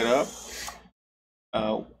got it set up.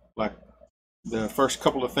 Like the first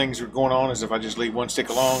couple of things that are going on is if I just leave one stick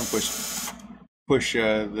alone, push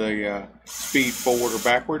the speed forward or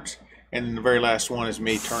backwards, and then the very last one is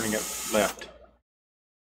me turning it left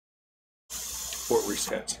before it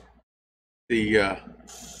resets.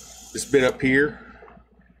 This bit up here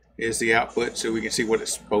is the output, so we can see what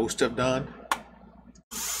it's supposed to have done.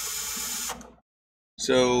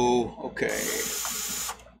 So, okay,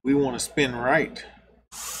 we want to spin right.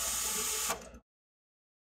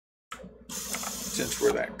 since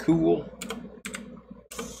we're that cool.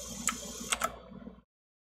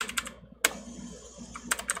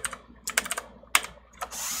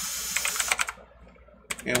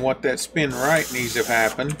 And what that spin right needs to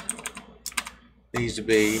happen needs to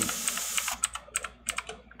be,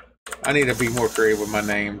 I need to be more creative with my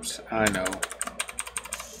names, I know.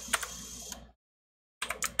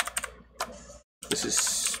 This is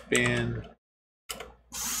spin.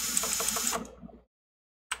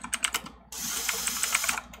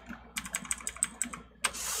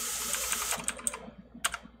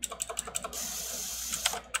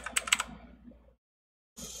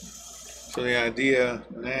 So the idea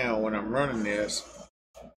now when I'm running this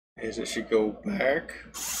is it should go back,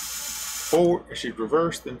 forward, it should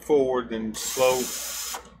reverse, then forward, then slow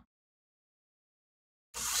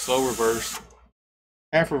reverse,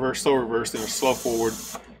 half reverse, slow reverse, then a slow forward.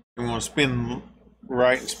 And we want to spin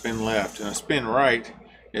right and spin left. And a spin right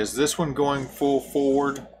is this one going full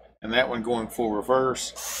forward and that one going full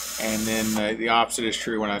reverse. And then the opposite is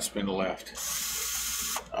true when I spin to left.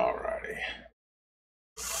 Alrighty.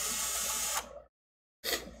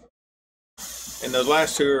 And the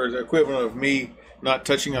last two are the equivalent of me not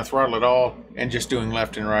touching the throttle at all and just doing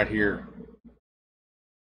left and right here.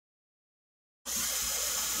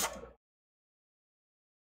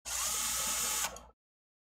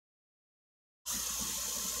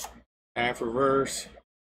 Half reverse,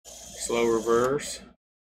 slow reverse,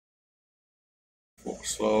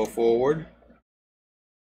 slow forward,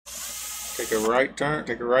 take a right turn,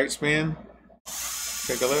 take a right spin,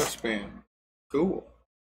 take a left spin. Cool.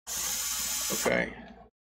 Okay,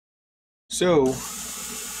 so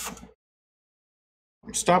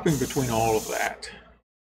I'm stopping between all of that.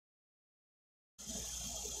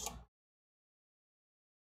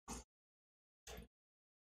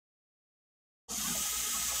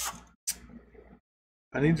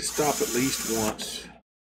 I need to stop at least once.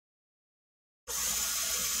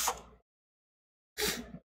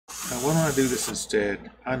 Now, why don't I do this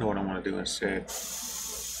instead? I know what I want to do instead.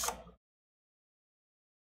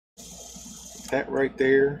 That right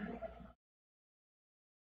there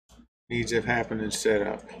needs to have happened in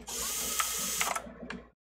setup.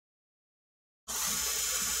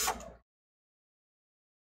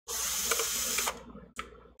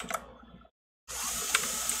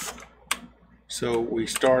 So we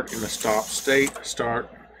start in a stop state, so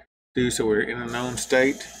we're in a known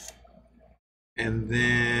state. And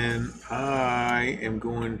then I am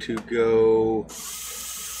going to go,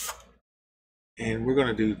 and we're going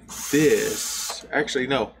to do this. Actually,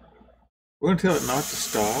 no, we're going to tell it not to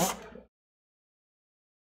stop,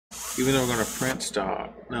 even though we're going to print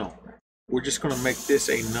stop. No, we're just going to make this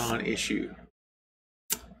a non-issue,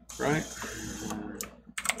 right?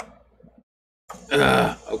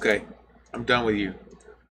 Okay, I'm done with you.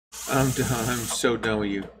 I'm done. I'm so done with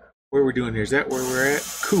you. What are we doing here? Is that where we're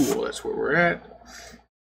at? Cool, that's where we're at.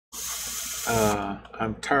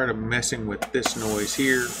 I'm tired of messing with this noise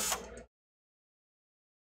here.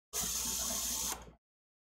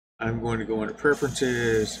 I'm going to go into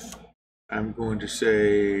preferences. I'm going to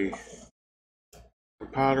say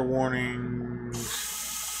compiler warnings,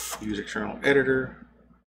 use external editor.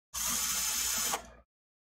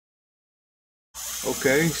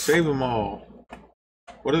 Okay, save them all.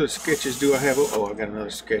 What other sketches do I have? Oh, I got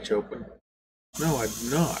another sketch open. No, I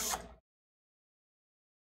do not.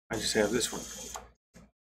 I just have this one.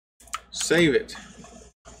 Save it.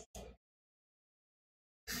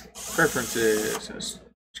 Preferences,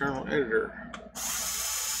 external editor.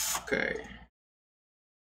 Okay.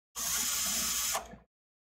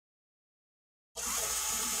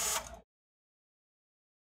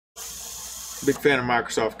 Big fan of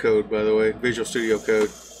Microsoft Code, by the way, Visual Studio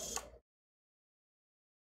Code.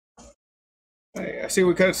 Hey, I see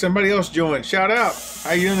we got somebody else join. Shout out.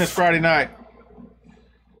 How you doing this Friday night?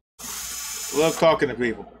 Love talking to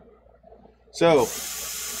people. So,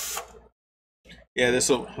 yeah, this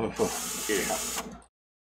will, yeah.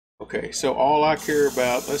 Okay, so all I care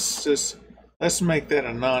about, let's make that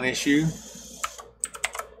a non-issue.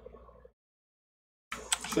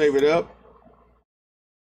 Save it up.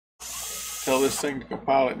 Tell this thing to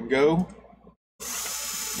compile it and go.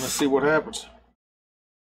 Let's see what happens.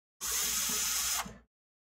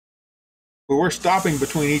 But we're stopping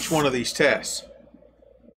between each one of these tests.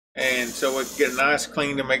 And so we get a nice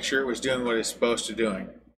clean to make sure it was doing what it's supposed to doing.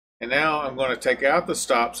 And now I'm going to take out the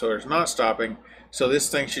stop so it's not stopping. So this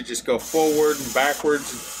thing should just go forward and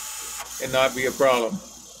backwards and not be a problem.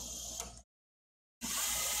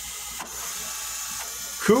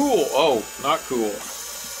 Cool. Oh, not cool.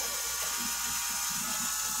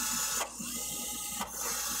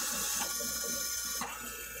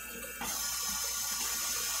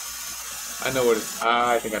 I know what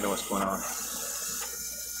I think I know what's going on.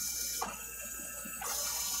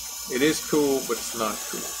 It is cool, but it's not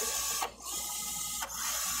cool.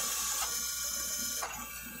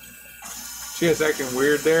 See, it's acting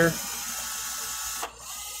weird there.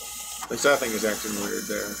 At least I think it's acting weird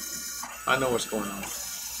there. I know what's going on.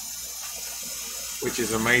 Which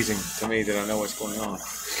is amazing to me that I know what's going on.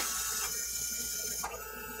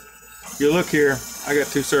 You look here, I got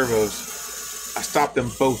two servos. I stopped them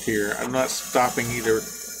both here. I'm not stopping either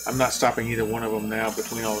one of them now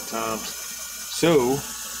between all the times. So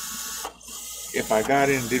if I got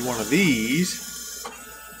in and did one of these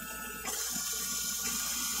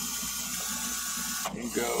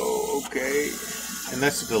and go, okay, and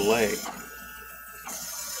that's a delay.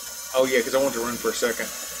 Oh yeah, because I want to run for a second.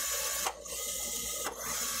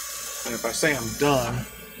 And if I say I'm done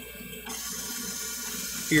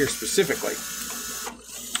here specifically,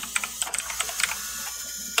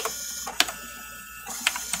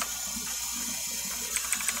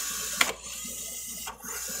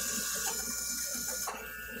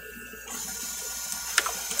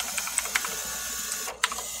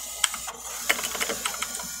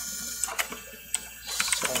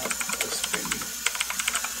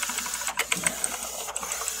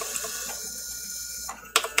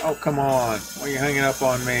 oh, come on. Why are you hanging up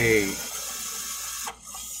on me?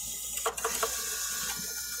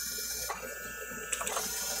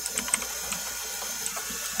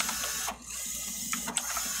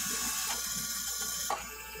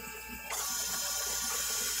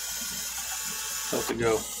 Tell it to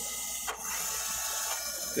go.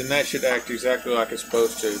 Then that should act exactly like it's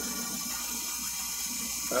supposed to.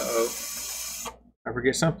 Uh-oh. I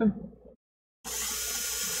forget something?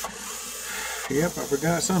 Yep, I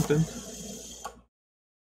forgot something.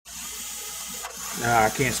 Nah, I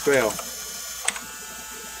can't spell.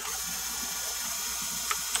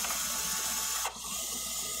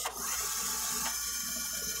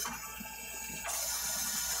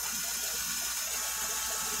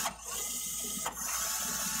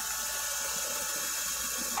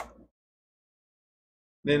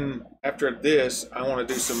 Then after this, I want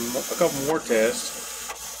to do a couple more tests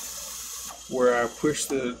where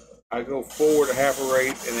I go forward a half a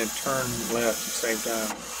rate and then turn left at the same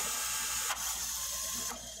time.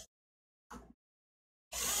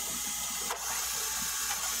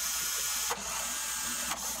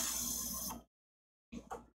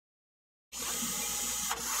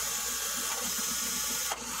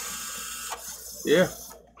 Yeah,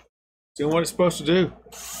 doing what it's supposed to do.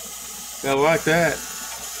 Gotta like that.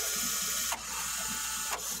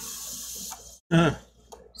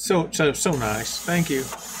 So nice. Thank you.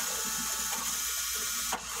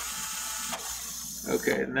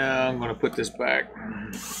 Okay, now I'm going to put this back.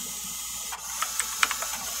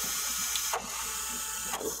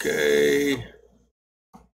 Okay.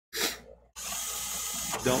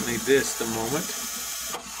 Don't need this at the moment.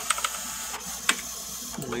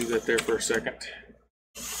 I'll leave that there for a second.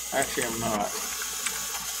 Actually, I'm not.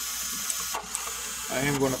 I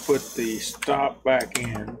am going to put the stop back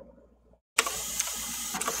in.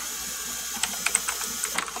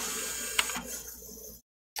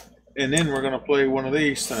 And then we're going to play one of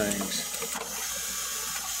these things.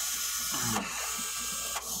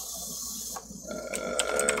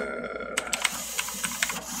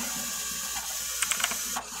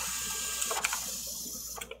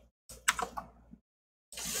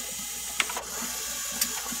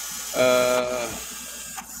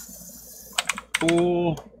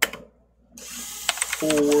 Pull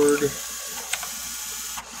forward.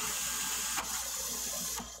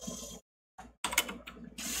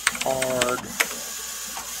 Hard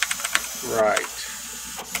right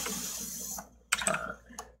turn.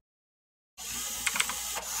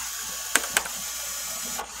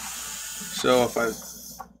 So if I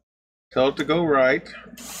tell it to go right,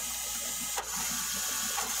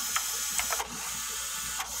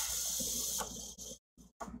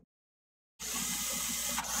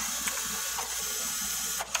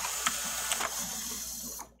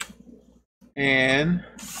 and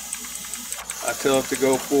I tell it to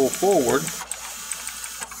go full forward,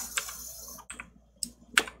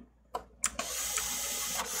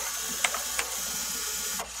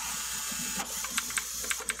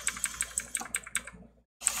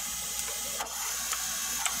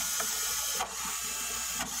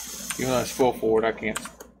 even though it's full forward, I can't.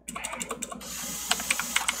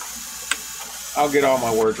 I'll get all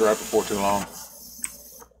my words right before too long.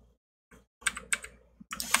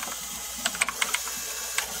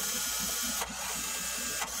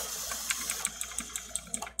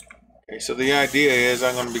 Okay, so the idea is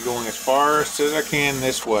I'm going to be going as far as I can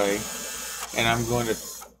this way, and I'm going to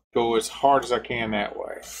go as hard as I can that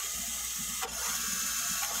way.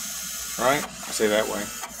 Right? I say that way.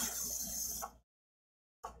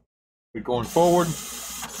 We're going forward,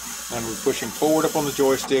 and we're pushing forward up on the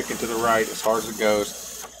joystick and to the right as hard as it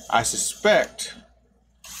goes. I suspect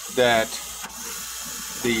that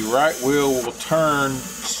the right wheel will turn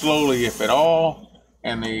slowly, if at all,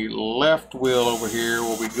 and the left wheel over here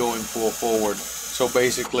will be going full forward. So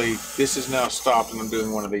basically, this is now stopped, and I'm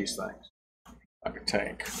doing one of these things, like a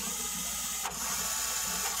tank.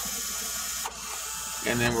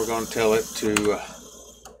 And then we're going to tell it to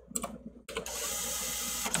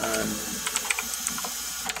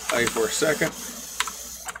play for a second.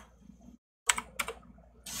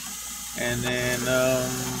 And then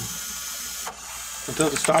until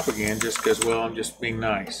to stop again, just because, well, I'm just being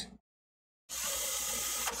nice.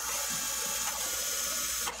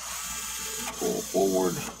 Pull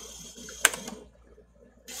forward.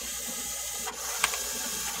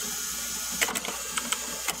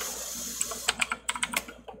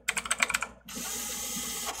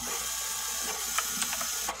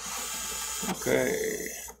 Okay.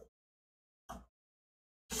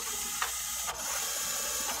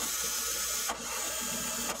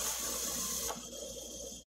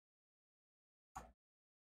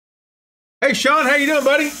 Hey Sean, how you doing,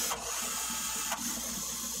 buddy?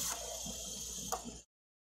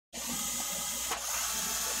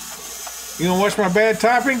 You gonna watch my bad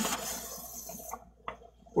typing?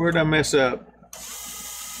 Where did I mess up?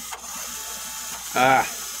 Ah,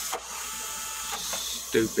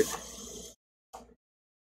 stupid.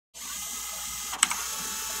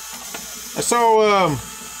 So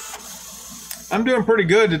I'm doing pretty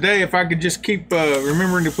good today. If I could just keep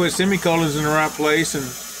remembering to put semicolons in the right place and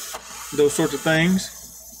those sorts of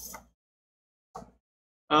things.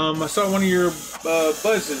 I saw one of your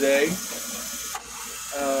buds today.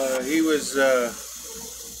 He was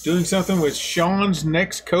doing something with Sean's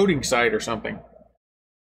next coding site or something.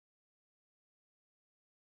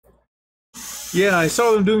 Yeah, I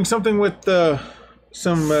saw them doing something with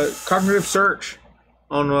some cognitive search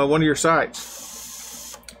on one of your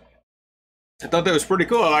sites. I thought that was pretty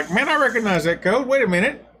cool. I'm like, man, I recognize that code. Wait a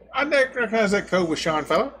minute. I recognize that code with Sean,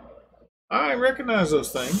 fella. I recognize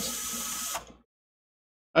those things.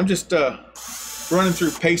 I'm just running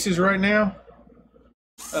through paces right now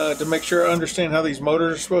to make sure I understand how these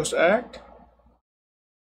motors are supposed to act.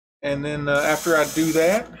 And then after I do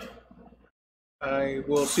that, I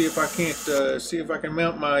will see if I can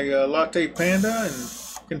mount my Latte Panda and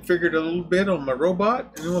configure it a little bit on my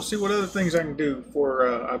robot, and then we'll see what other things I can do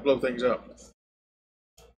before I blow things up.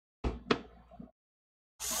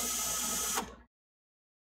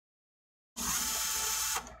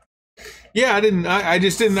 Yeah, I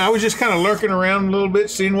just didn't. I was just kind of lurking around a little bit,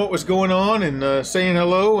 seeing what was going on, and saying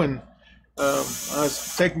hello. And I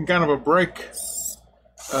was taking kind of a break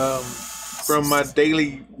from my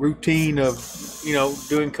daily routine of,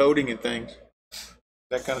 doing coding and things,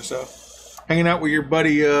 that kind of stuff. Hanging out with your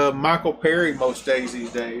buddy Michael Perry most days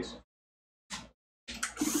these days.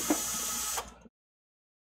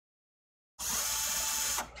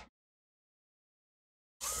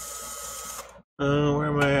 Where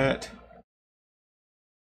am I at?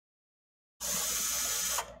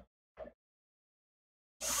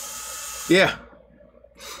 Yeah,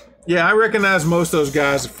 I recognize most of those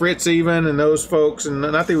guys, Fritz even, and those folks, and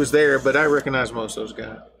not that he was there, but I recognize most of those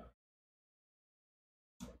guys.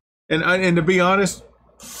 And to be honest,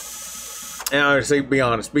 and I say be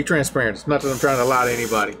honest, be transparent. It's not that I'm trying to lie to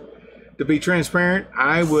anybody. To be transparent,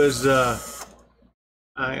 I was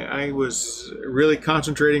really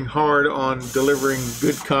concentrating hard on delivering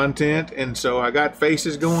good content, and so I got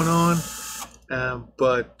faces going on,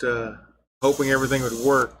 but hoping everything would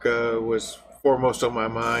work was foremost on my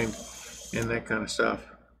mind, and that kind of stuff.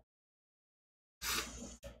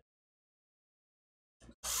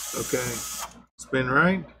 Okay, spin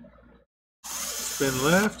right, spin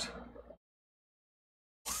left.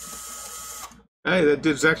 Hey, that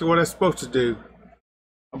did exactly what I was supposed to do.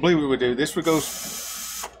 I believe we would do. This would go,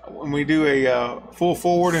 when we do a full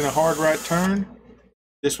forward and a hard right turn,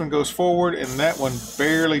 this one goes forward, and that one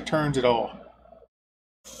barely turns at all.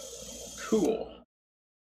 Cool.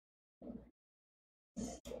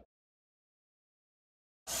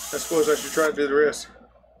 I suppose I should try to do the rest.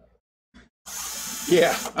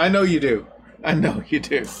 Yeah, I know you do. I know you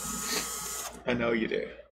do. I know you do.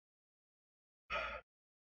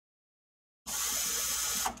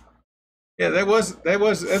 Yeah, that's I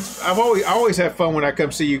always have fun when I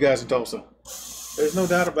come see you guys in Tulsa. There's no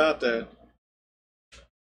doubt about that.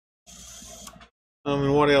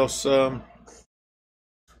 And what else?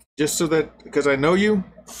 Just so that, because I know you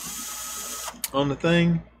on the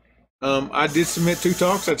thing, I did submit 2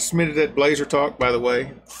 talks. I submitted that Blazer talk, by the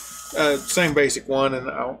way. Same basic one, and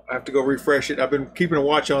I'll have to go refresh it. I've been keeping a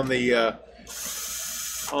watch on the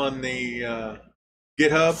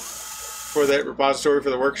GitHub for that repository for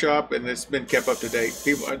the workshop, and it's been kept up to date.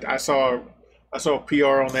 People, I saw a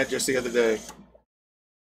PR on that just the other day.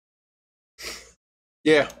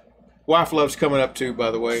 Yeah, wife loves coming up too, by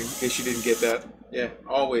the way, in case you didn't get that. Yeah,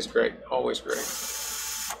 always great, always great.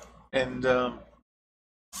 And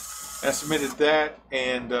I submitted that,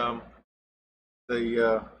 and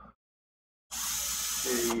the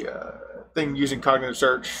thing using cognitive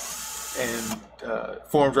search and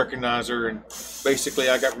forms recognizer, and basically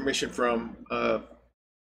I got permission from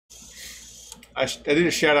I did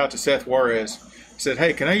a shout out to Seth Juarez. I said,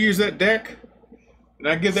 hey, can I use that deck? Can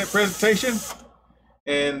I give that presentation?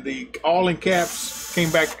 And the all in caps came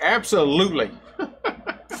back, absolutely.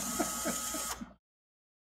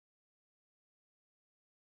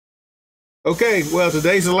 Okay, well,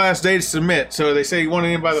 today's the last day to submit. So they say you want it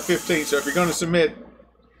in by the 15th. So if you're going to submit,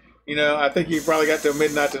 you know, I think you probably got till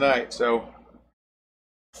midnight tonight. So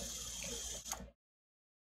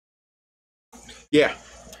yeah,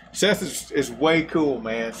 Seth is way cool,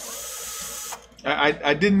 man.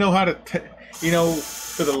 I didn't know how to, you know,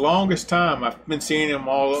 for the longest time I've been seeing him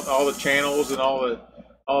all the channels and all the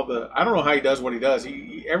I don't know how he does what he does.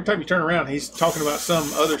 He every time you turn around, he's talking about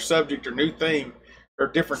some other subject or new thing or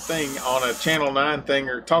different thing on a Channel 9 thing,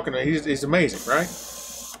 or talking to, he's amazing, right?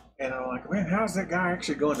 And I'm like, man, how's that guy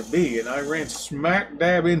actually going to be? And I ran smack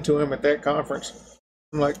dab into him at that conference.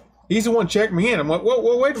 I'm like, he's the one checking me in. I'm like,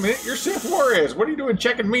 whoa, wait a minute, you're Seth Juarez. What are you doing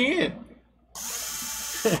checking me in?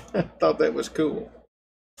 I thought that was cool.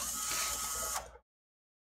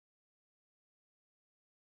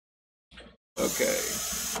 Okay.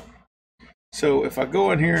 So if I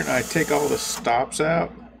go in here and I take all the stops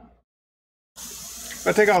out, if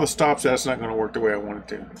I take all the stops out, it's not going to work the way I want it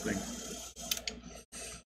to, I think.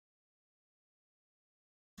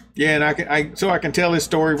 Yeah, and I can tell this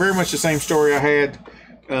story, very much the same story I had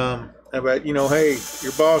about, you know, hey,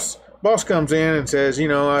 your boss comes in and says, you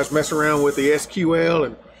know, I was messing around with the SQL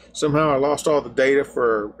and somehow I lost all the data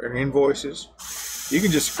for invoices. You can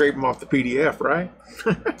just scrape them off the PDF, right?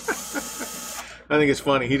 I think it's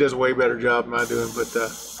funny. He does a way better job than I do, but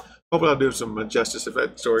hopefully I'll do some justice if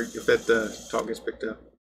that talk gets picked up.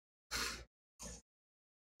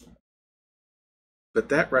 But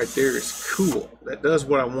that right there is cool. That does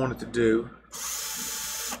what I want it to do.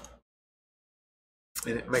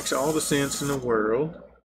 And it makes all the sense in the world.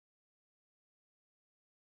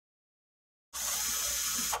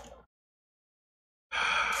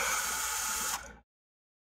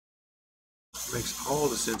 It makes all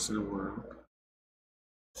the sense in the world.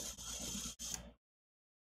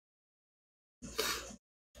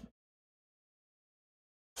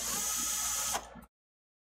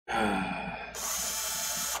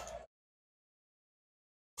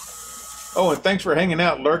 Oh, and thanks for hanging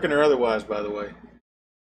out, lurking or otherwise, by the way.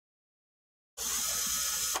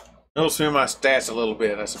 It'll swim my stats a little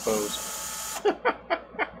bit, I suppose.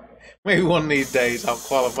 Maybe one of these days I'll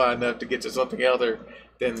qualify enough to get to something other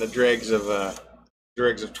than the dregs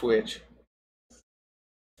of Twitch.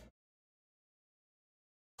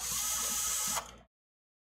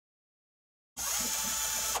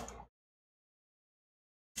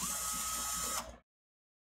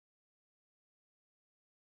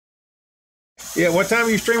 Yeah, what time are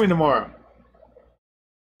you streaming tomorrow?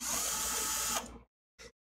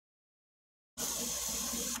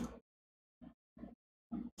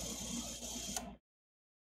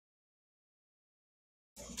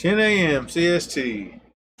 $10 a.m. CST.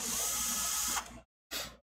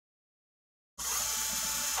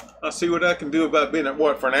 I'll see what I can do about being at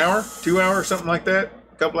what, for an hour? 2 hours, something like that?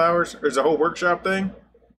 A couple hours? Or is a whole workshop thing?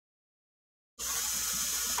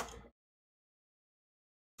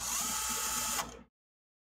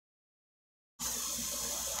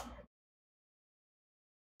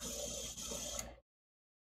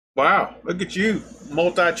 Wow, look at you,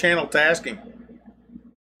 multi-channel tasking.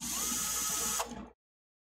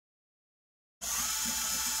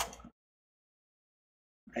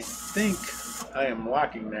 I think I am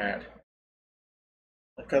liking that.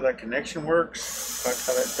 Look how that connection works. Like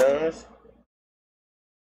how that does.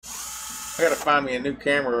 I gotta find me a new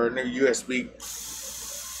camera or a new USB.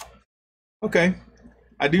 Okay.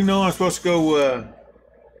 I do know I'm supposed to go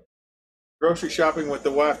grocery shopping with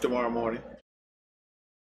the wife tomorrow morning.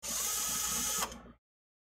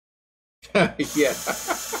 Yeah.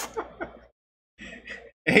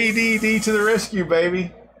 ADD to the rescue,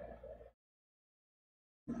 baby.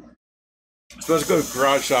 I'm supposed to go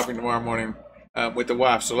garage shopping tomorrow morning with the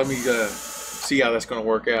wife, so let me see how that's going to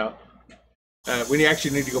work out. We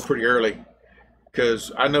actually need to go pretty early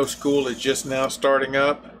because I know school is just now starting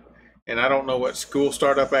up, and I don't know what school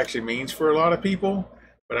startup actually means for a lot of people,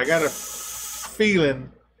 but I got a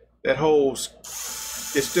feeling that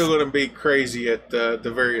it's still going to be crazy at the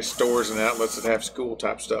various stores and outlets that have school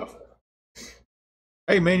type stuff.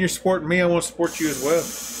 Hey man, you're supporting me. I want to support you as well.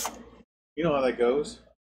 You know how that goes.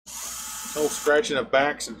 No scratching of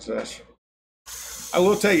backs and such. I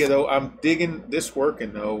will tell you though, I'm digging this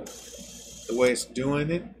working though, the way it's doing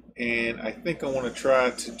it, and I think I want to try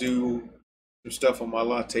to do some stuff on my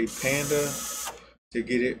Latte Panda to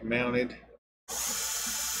get it mounted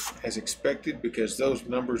as expected because those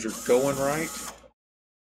numbers are going right.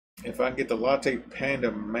 If I can get the Latte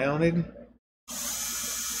Panda mounted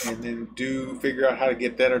and then figure out how to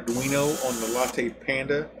get that Arduino on the Latte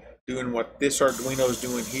Panda doing what this Arduino is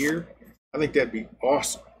doing here, I think that'd be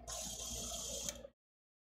awesome.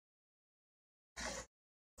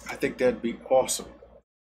 I think that'd be awesome.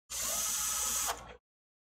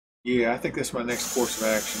 Yeah, I think that's my next course of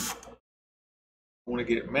action. I want to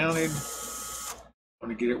get it mounted. I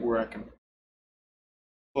want to get it where I can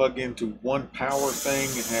plug into one power thing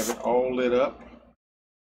and have it all lit up.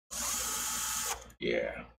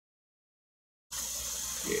 Yeah.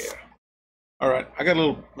 Yeah. All right, I got a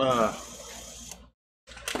little,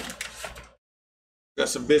 got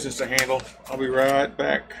some business to handle. I'll be right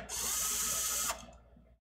back.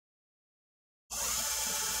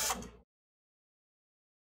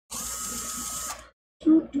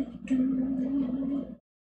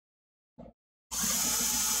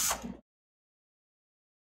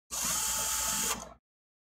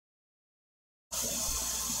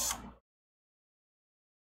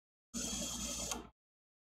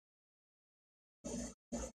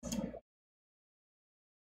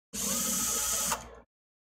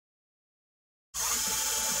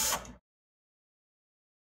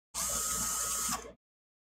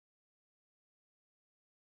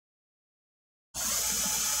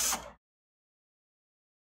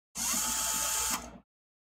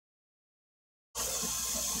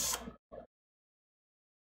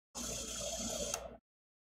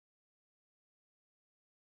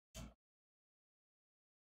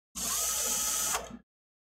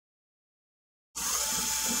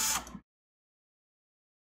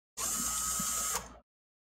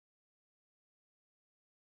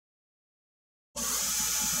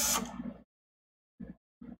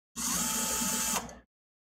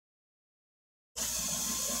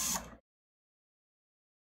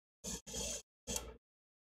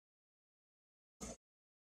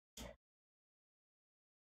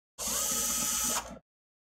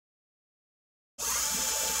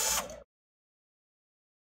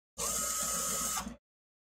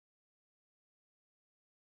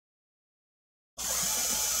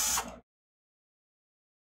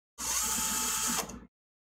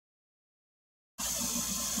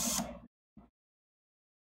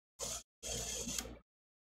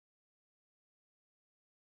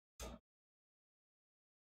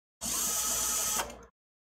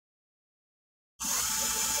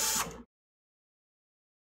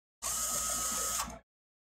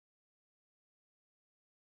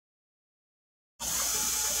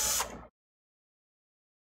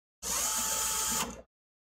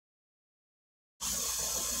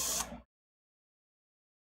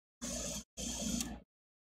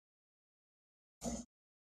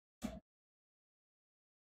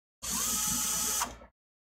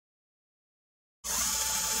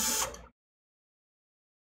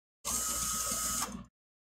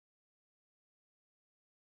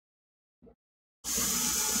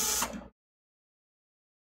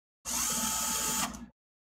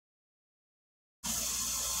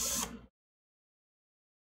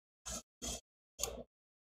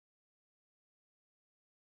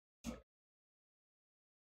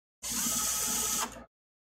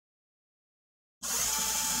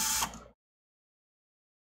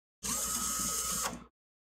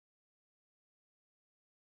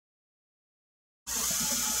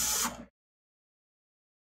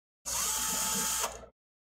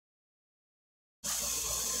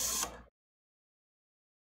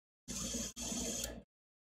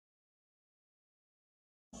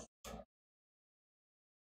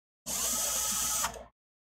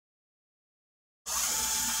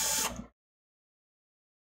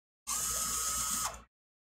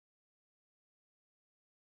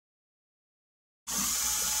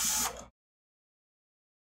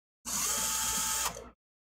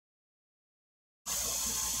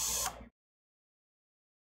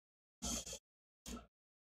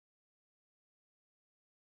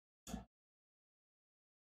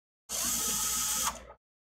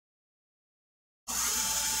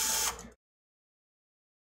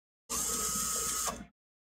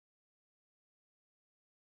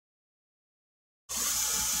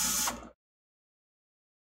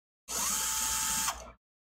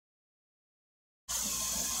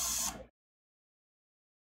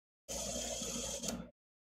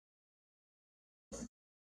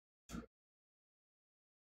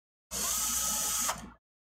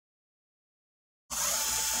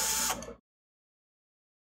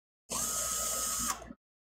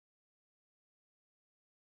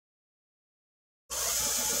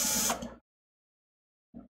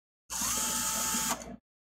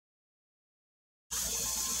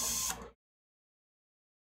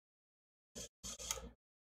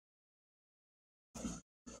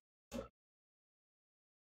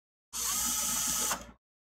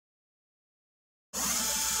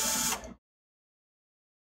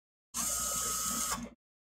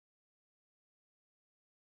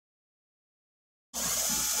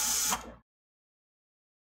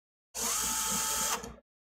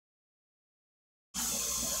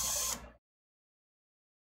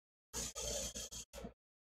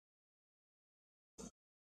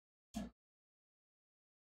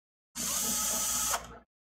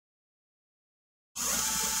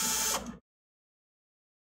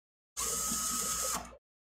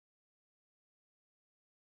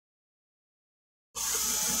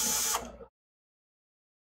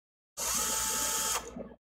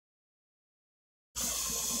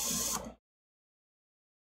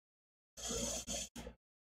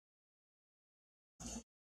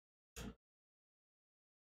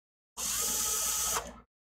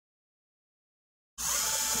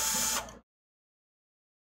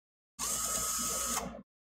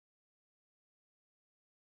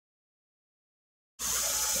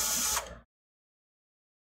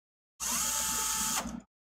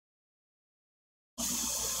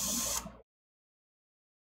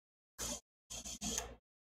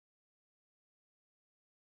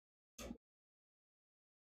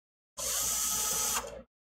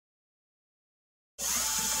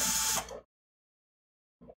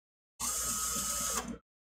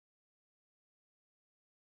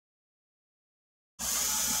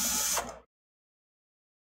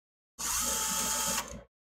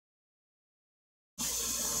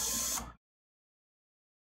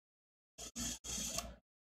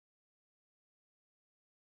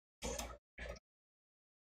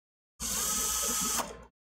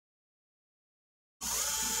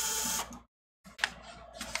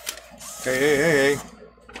 Hey, hey, hey, hey.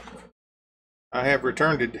 I have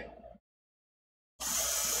returned it.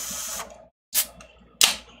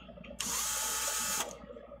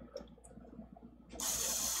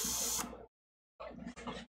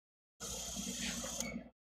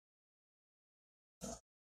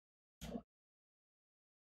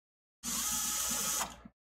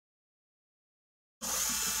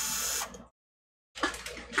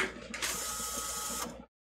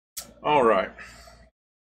 All right.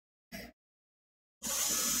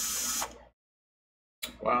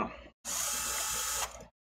 Wow.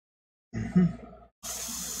 If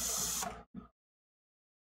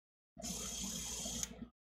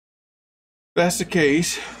that's the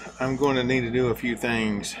case, I'm going to need to do a few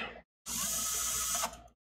things.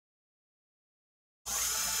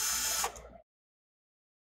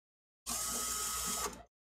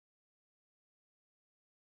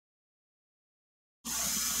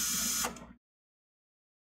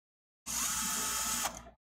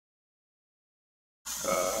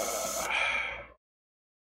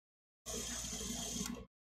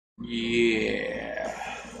 Yeah.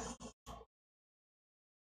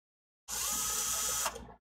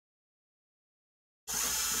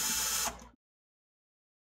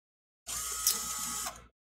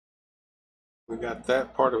 We got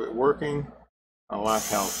that part of it working. I like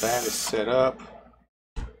how that is set up.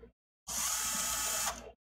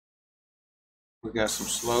 We got some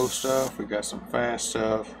slow stuff. We got some fast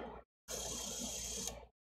stuff.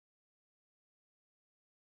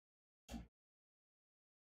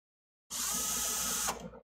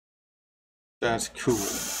 That's cool.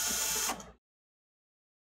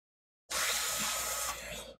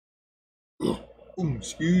 Ooh,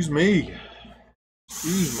 excuse me.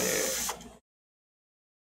 Excuse me.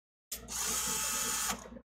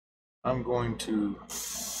 I'm going to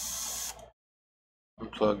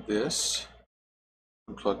unplug this,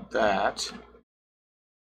 unplug that,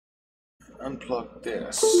 unplug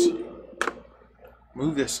this.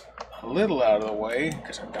 Move this a little out of the way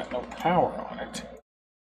because I've got no power on it.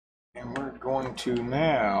 And we're going to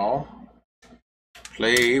now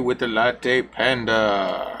play with the Latte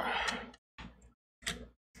Panda.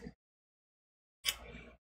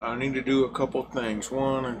 I need to do a couple things.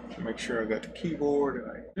 One, make sure I got the keyboard,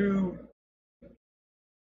 and I do.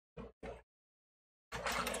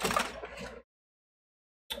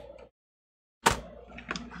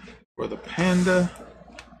 For the Panda,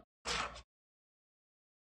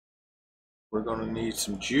 we're going to need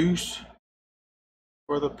some juice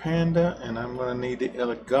for the Panda, and I'm going to need the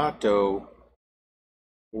Elgato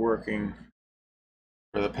working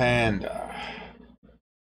for the Panda.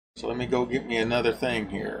 So let me go get me another thing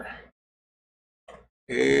here.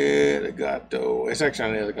 Elgato. It's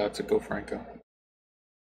actually not Elgato, Go Franco.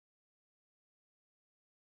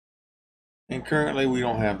 And currently we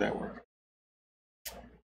don't have that working.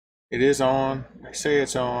 It is on. They say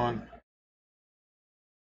it's on.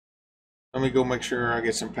 Let me go make sure I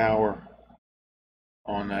get some power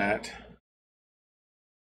on that.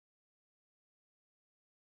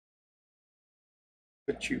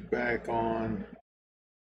 Put you back on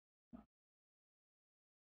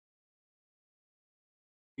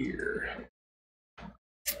here.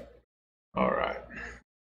 All right.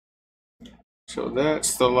 So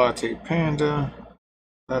that's the Latte Panda.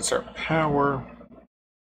 That's our power.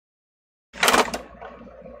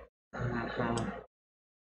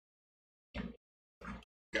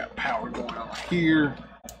 Got power going on here.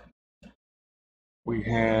 We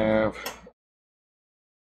have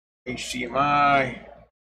HDMI,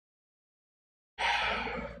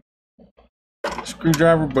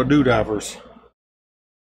 screwdriver, badoodivers.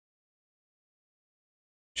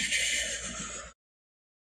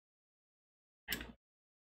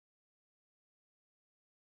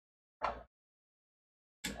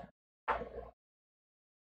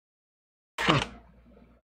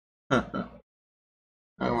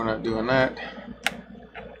 No, we're not doing that.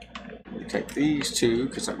 We take these two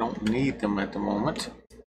because I don't need them at the moment.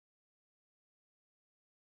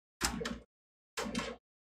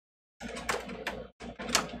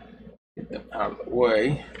 Get them out of the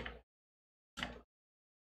way.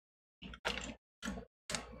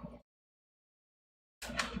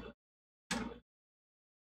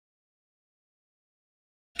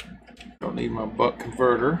 Don't need my buck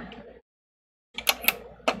converter.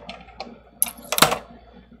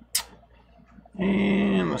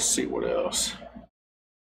 And let's see what else.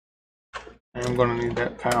 I'm going to need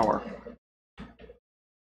that power.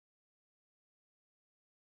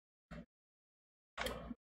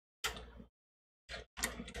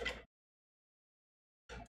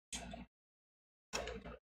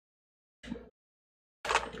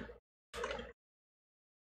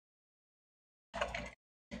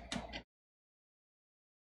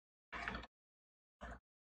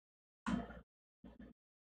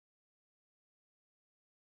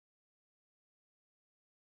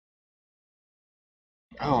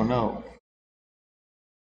 Oh no.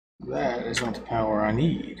 That is not the power I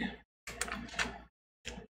need.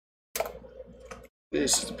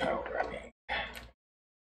 This is the power I need.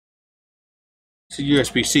 It's a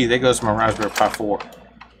USB-C. That goes to my Raspberry Pi 4.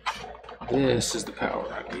 This is the power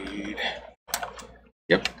I need.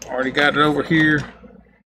 Yep, already got it over here.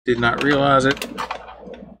 Did not realize it.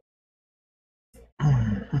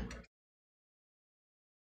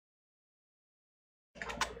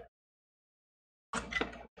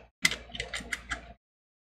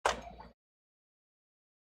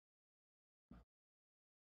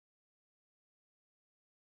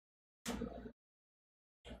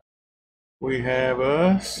 We have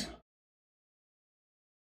us.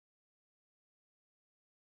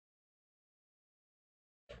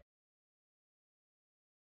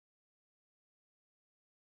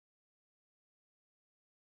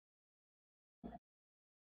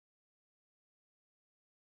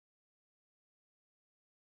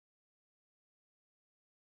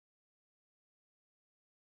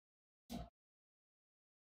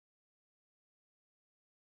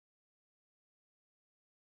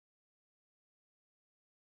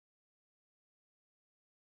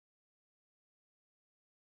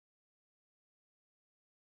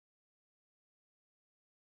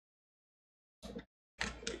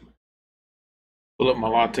 Pull up my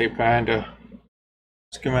Latte Panda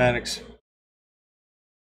schematics.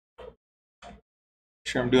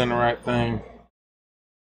 Sure I'm doing the right thing.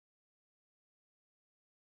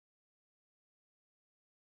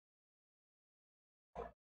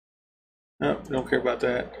 Nope, don't care about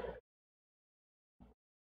that.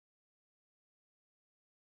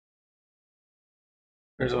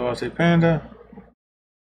 There's a Latte Panda.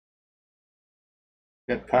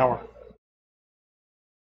 Got power.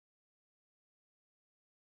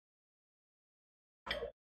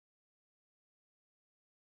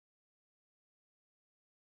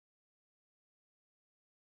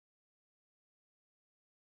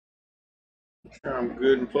 Sure I'm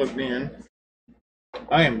good and plugged in.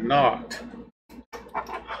 I am not.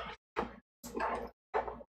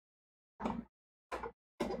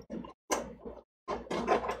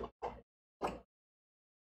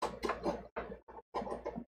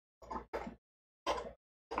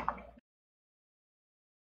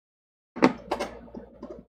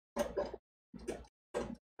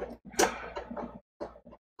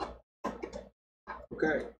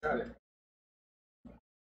 Okay, got it.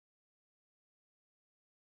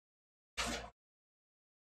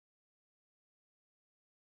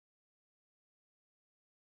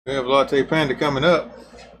 We have Latte Panda coming up.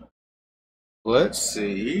 Let's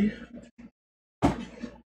see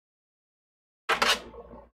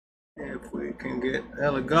if we can get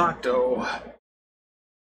Elegato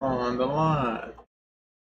on the line.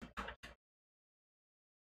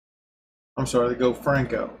 I'm sorry, they go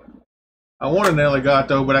Franco. I wanted an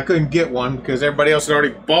Elegato, but I couldn't get one because everybody else had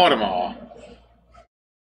already bought them all.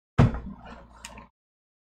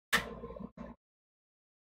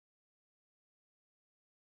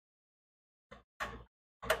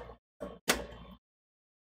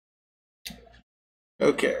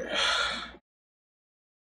 Okay.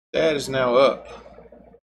 That is now up.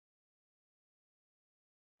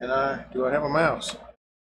 And do I have a mouse?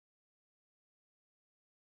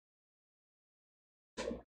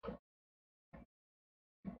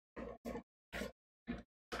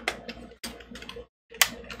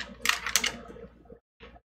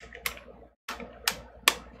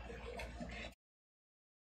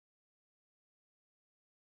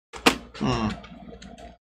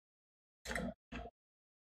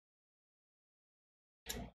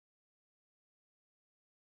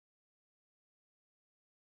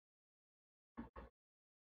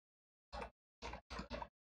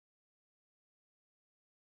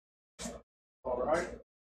 All right.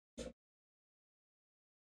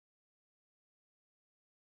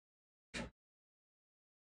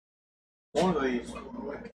 One of these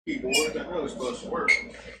keyboards I know is supposed to work.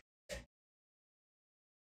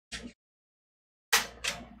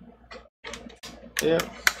 Yep.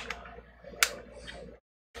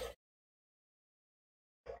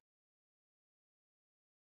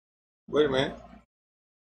 Wait a minute.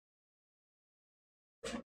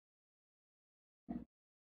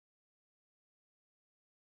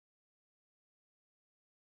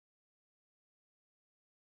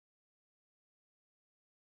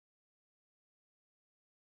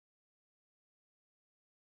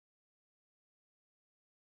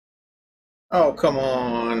 Oh, come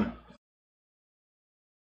on.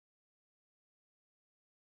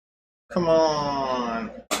 Come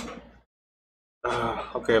on.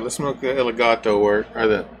 Okay, let's make the Elegato work, or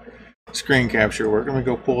the screen capture work. Let me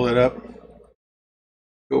go pull that up.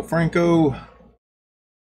 Go Franco.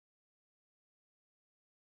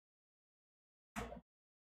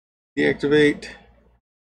 Deactivate.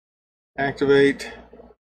 Activate.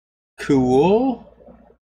 Cool.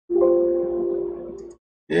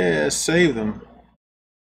 Yeah, save them.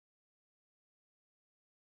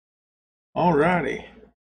 Alrighty.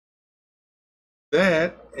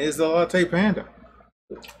 That is the Latte Panda.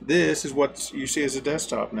 This is what you see as a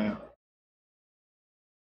desktop now.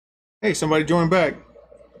 Hey, somebody joined back.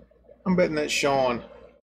 I'm betting that's Sean.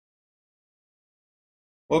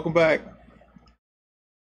 Welcome back.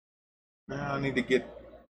 Now I need to get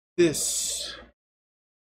this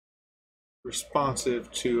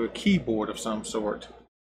responsive to a keyboard of some sort.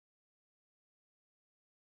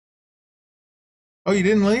 Oh, you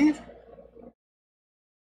didn't leave?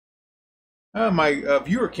 My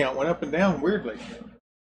viewer count went up and down weirdly.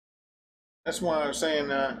 That's why I was saying,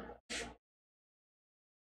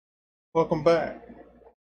 welcome back.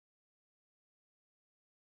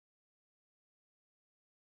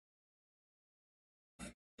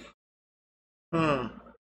 I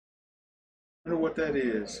wonder what that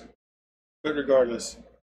is. But regardless,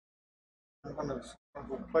 I'm gonna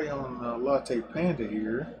play on Latte Panda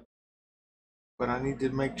here. But I need to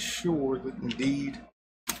make sure that indeed,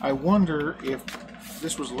 I wonder if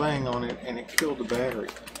this was laying on it and it killed the battery.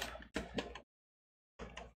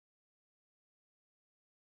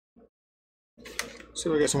 See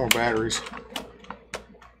if I got some more batteries.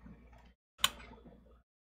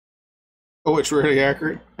 Oh, it's really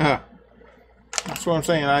accurate. That's what I'm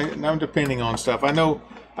saying. I'm depending on stuff. I know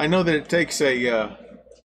that it takes a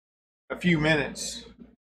few minutes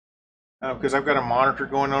because I've got a monitor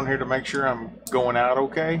going on here to make sure I'm going out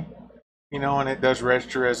okay. You know, and it does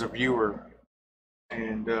register as a viewer.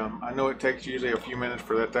 And I know it takes usually a few minutes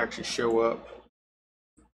for that to actually show up.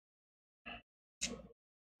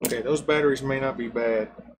 Okay, those batteries may not be bad.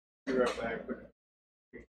 Be right back.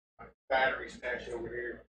 My battery stash over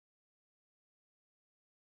here.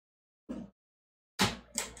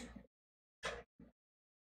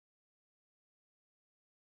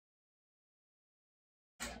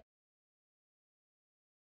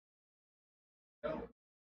 No.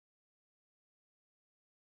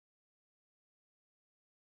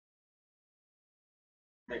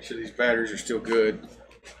 Make sure these batteries are still good.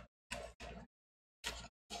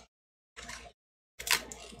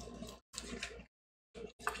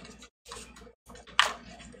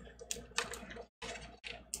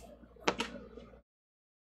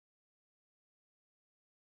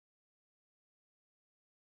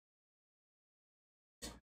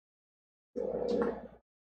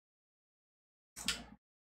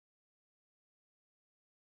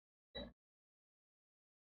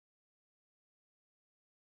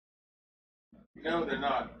 No, they're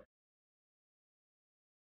not.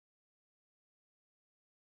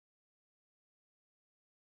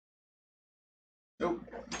 Nope.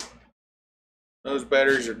 Those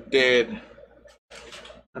batteries are dead.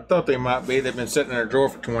 I thought they might be. They've been sitting in a drawer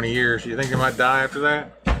for 20 years. You think they might die after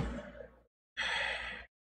that?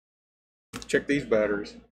 Check these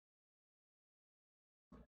batteries.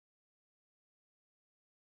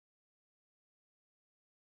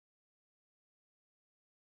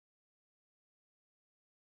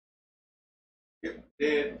 Yep,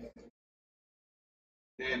 dead.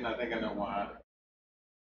 Dead, and I think I know why.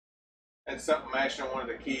 Had something mashed on one of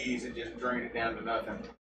the keys. It just drained it down to nothing.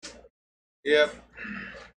 Yep.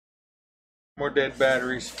 More dead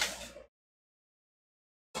batteries.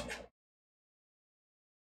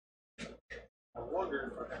 I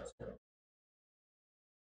wonder if I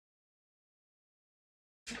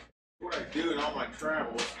can. What I do in all my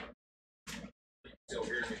travels. You can still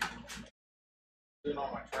hear me. Doing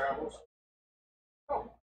all my travels. Oh,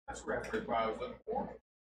 that's Raspberry Pi I was looking for.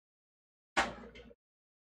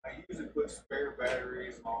 I usually put spare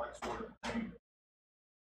batteries and all that sort of thing in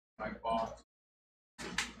my box.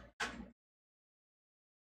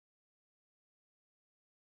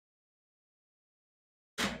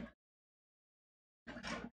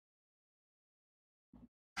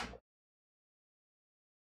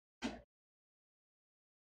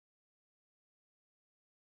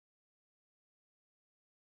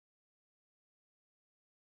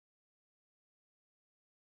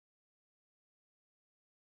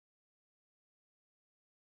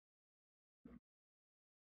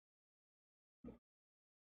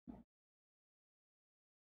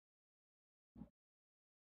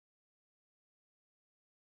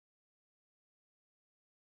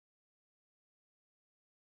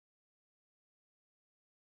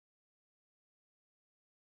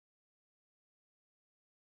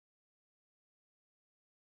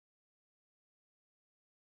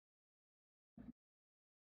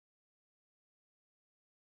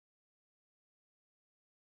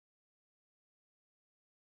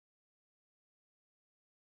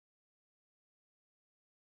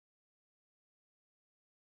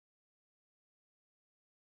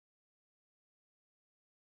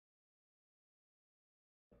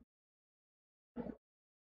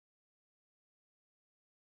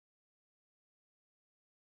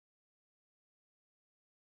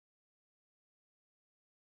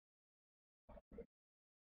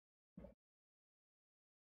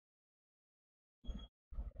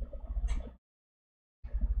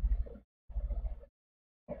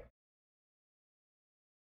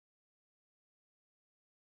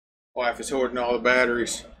 Wife is hoarding all the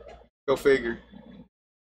batteries. Go figure.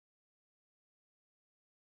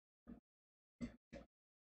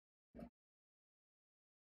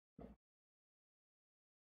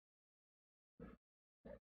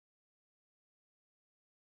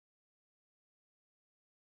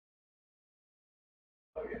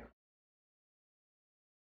 Oh yeah.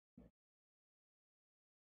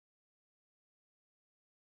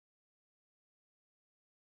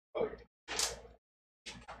 Oh yeah.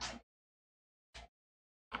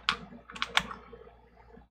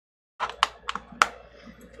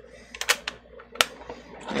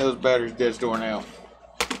 Yeah, those batteries dead store now.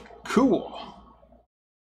 Cool.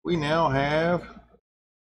 We now have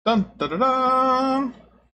dun dun dun dun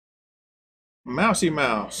Mousy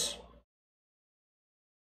Mouse.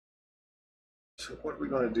 So what are we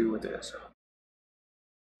going to do with this?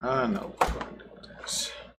 I know what we're going to do with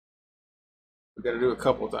this. We got to do a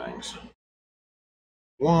couple things.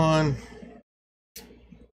 One,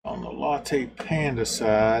 on the Latte Panda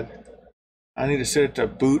side, I need to set it to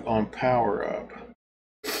boot on power up.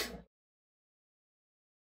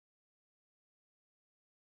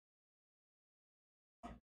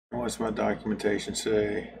 What's my documentation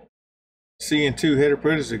say? CN2 header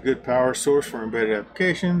put is a good power source for embedded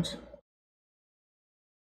applications.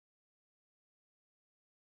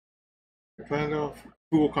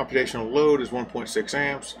 Full computational load is 1.6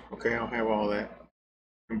 amps. Okay, I'll have all that.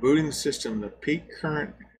 In booting the system, the peak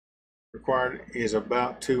current required is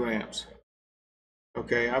about 2 amps.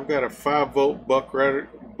 Okay, I've got a 5-volt buck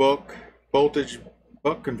voltage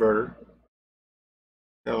buck converter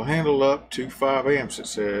that'll handle up to 5 amps, it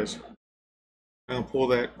says. I'm going to pull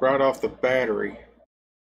that right off the battery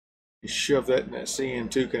and shove that in that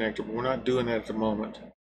CN2 connector, but we're not doing that at the moment.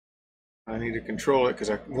 I need to control it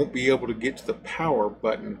because I won't be able to get to the power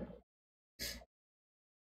button.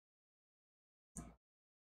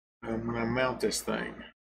 I'm going to mount this thing.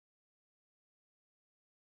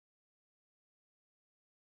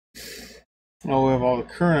 Oh, we have all the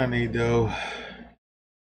current I need though.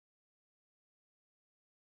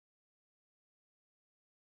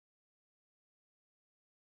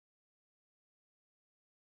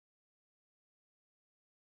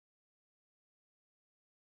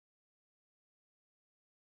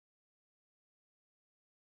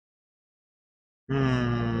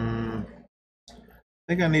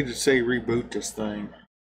 I think I need to say reboot this thing.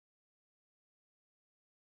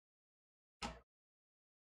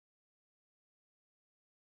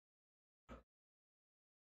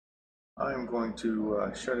 I'm going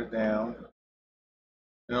to shut it down.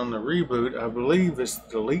 And on the reboot, I believe it's the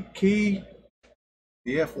delete key,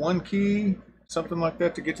 the F1 key, something like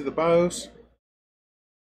that to get to the BIOS.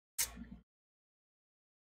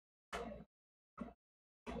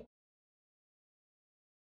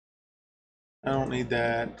 I don't need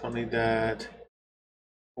that. Don't need that.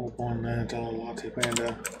 Open that Latte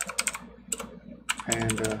Panda.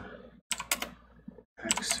 Panda.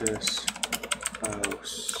 Access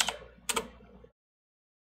BIOS.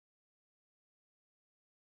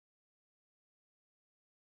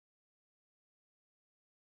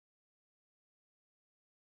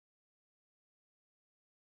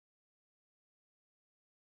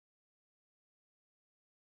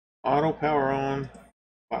 Auto power on.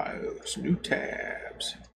 BIOS. New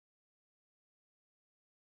tabs.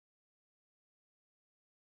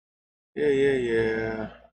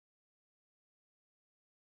 Yeah.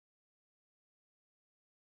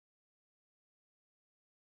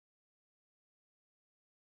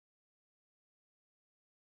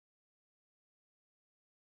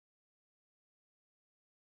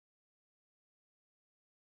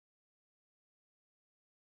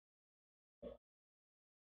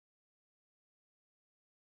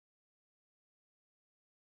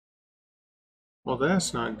 Well,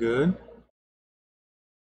 that's not good.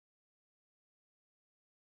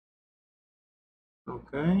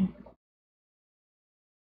 Okay.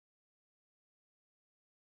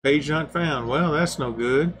 Page not found. Well, that's no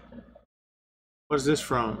good. What is this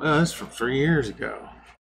from? Oh, this is from 3 years ago.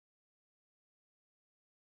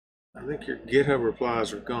 I think your GitHub replies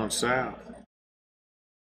have gone south.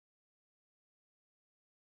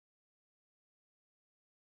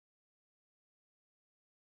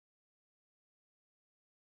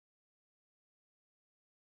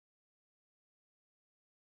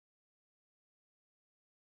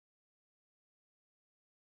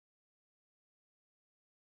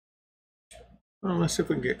 Well, let's see if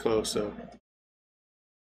we can get close though.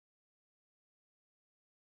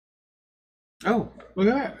 Oh, look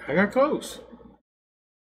at that. I got close.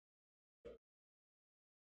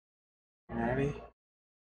 Alrighty.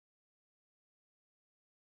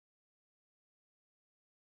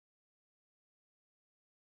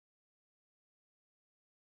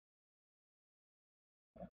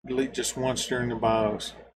 delete just once during the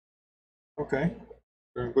BIOS. Okay,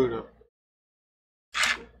 during boot up.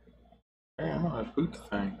 Hey, I know how to boot the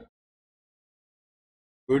thing.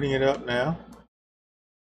 Booting it up now.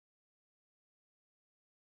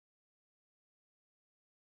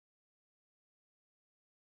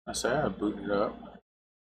 I say I booted it up.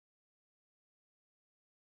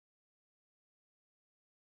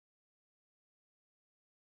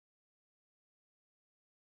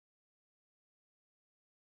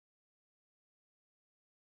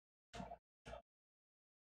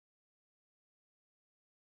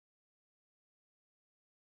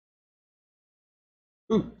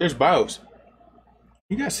 Ooh, there's BIOS.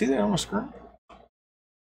 You guys see that on the screen?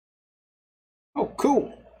 Oh,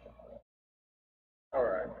 cool. All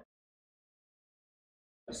right.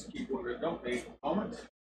 Let's keep what we don't need a moment.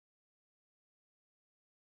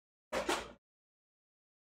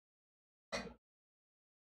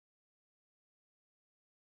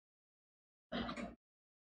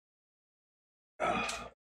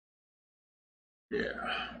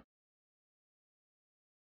 Yeah.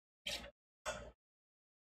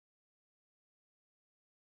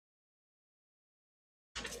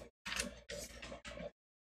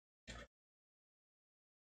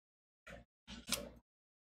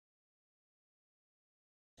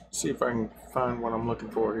 See if I can find what I'm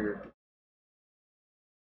looking for here.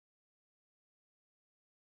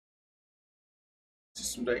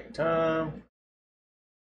 System date and time.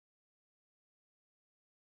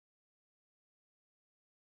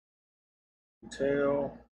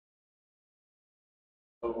 Detail.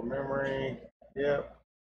 Local memory. Yep.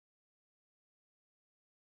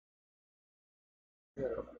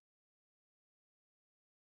 Yep.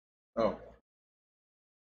 Oh.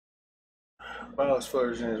 BIOS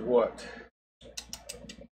version is what?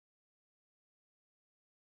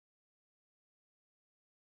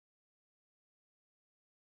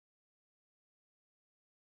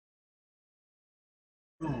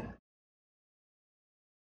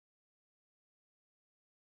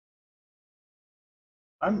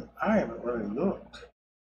 I haven't really looked.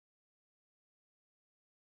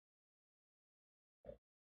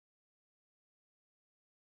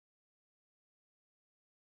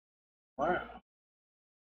 Wow.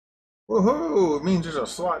 Woohoo! It means there's a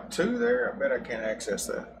slot 2 there. I bet I can't access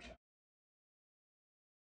that.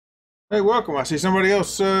 Hey, welcome. I see somebody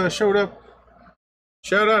else showed up.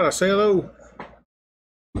 Shout out. I say hello.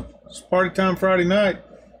 It's party time Friday night.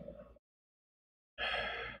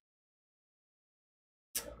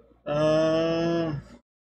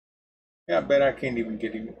 Yeah, I bet I can't even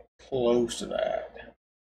get even close to that.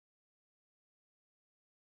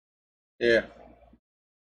 Yeah.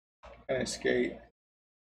 And escape.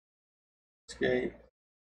 Escape.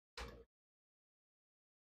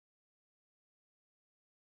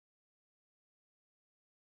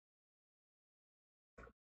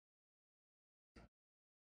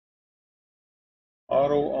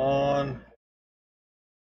 Auto on.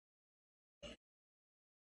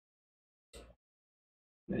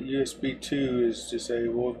 The USB 2 is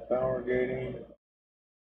disabled. Power gating.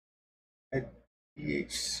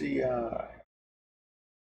 DHCI.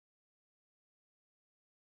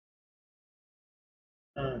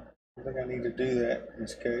 I think I need to do that in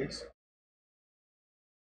this case.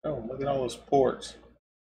 Oh, look at all those ports.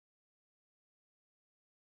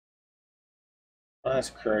 That's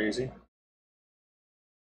crazy.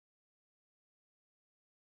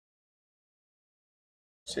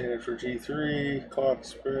 SATA for G3, clock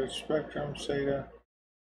spread spectrum, SATA.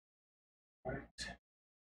 Right.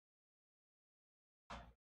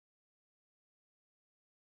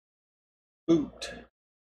 Boot.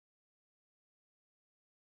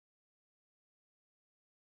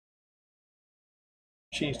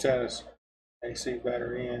 Machine status. AC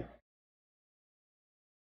battery in.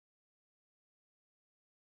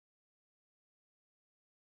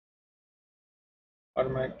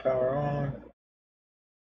 Automatic power on.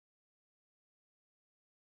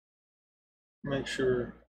 Make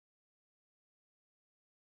sure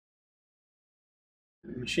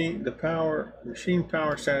machine power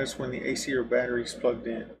status when the AC or battery is plugged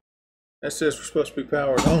in. That says we're supposed to be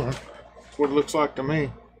powered on. That's what it looks like to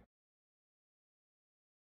me.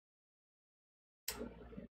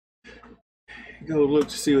 Go look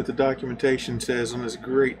to see what the documentation says on this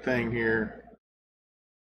great thing here.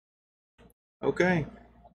 Okay.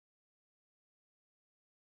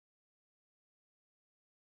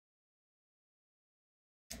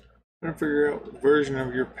 Trying to figure out what version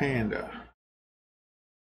of your Panda.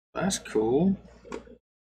 That's cool.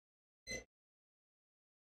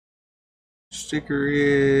 Sticker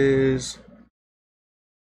is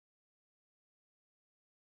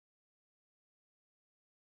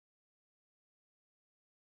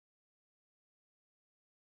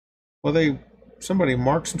Well, somebody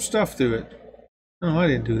marked some stuff through it. No, I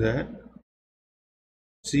didn't do that.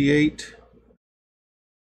 Z8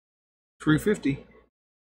 350.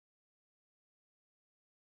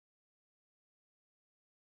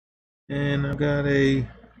 And I've got a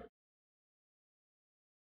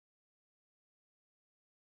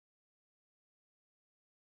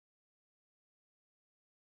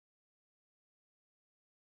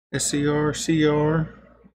SCR CR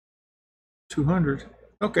 200.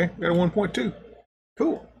 Okay, got a 1.2.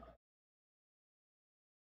 Cool.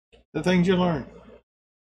 The things you learn.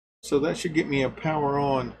 So that should get me a power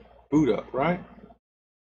on boot up, right?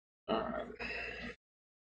 Alright.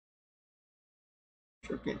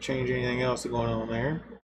 Sure can't change anything else going on there.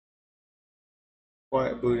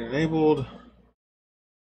 Quiet boot enabled.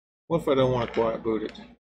 What if I don't want to quiet boot it?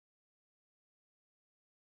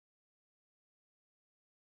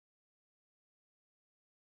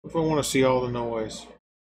 What if I want to see all the noise?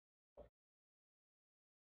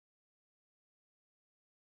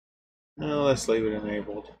 No, let's leave it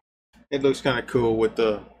enabled. It looks kind of cool with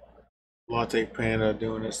the Latte Panda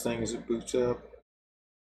doing its thing as it boots up.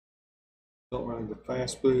 Don't run the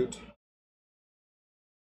fast boot.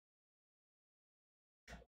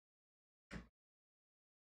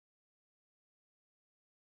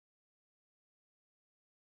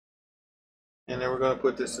 And then we're going to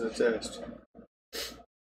put this in the test.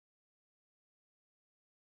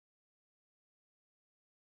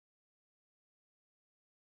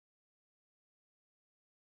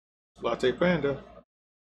 Latte Panda.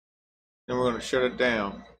 Then we're going to shut it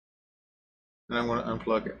down. And I'm going to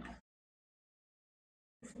unplug it.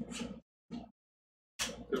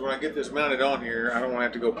 Because when I get this mounted on here, I don't want to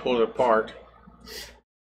have to go pull it apart.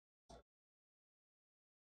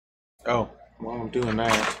 Oh, while I'm doing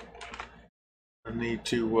that, I need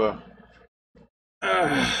to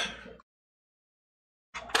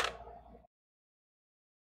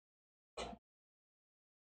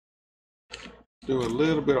do a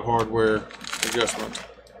little bit of hardware adjustment.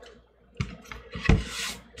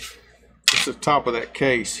 It's the top of that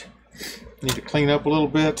case. Need to clean up a little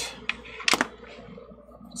bit.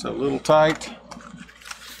 It's a little tight.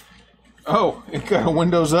 Oh, it got a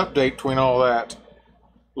Windows update between all that.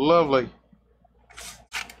 Lovely.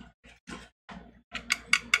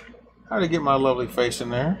 How did I get my lovely face in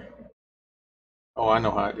there? Oh, I know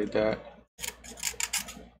how I did that.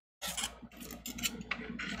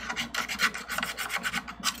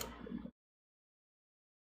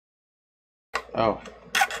 Oh,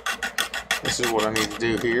 this is what I need to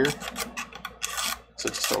do here. So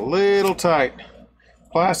it's just a little tight.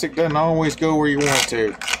 Plastic doesn't always go where you want it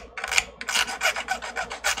to.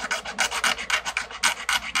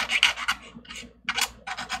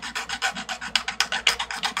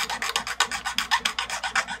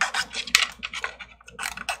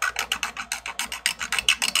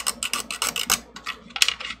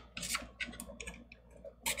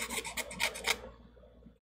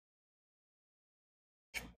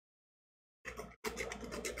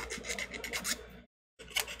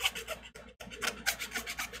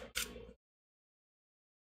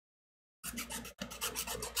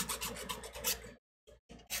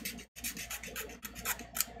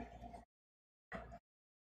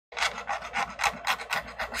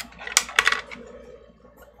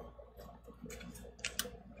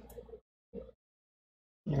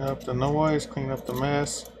 Clean up the noise, clean up the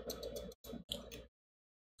mess.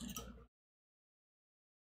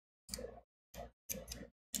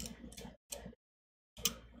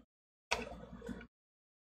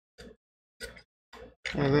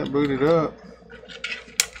 And that booted up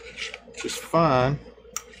just fine.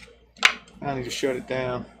 I need to shut it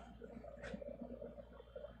down.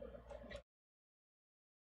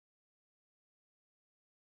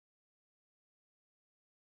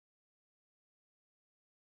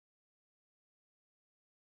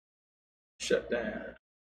 Shut down.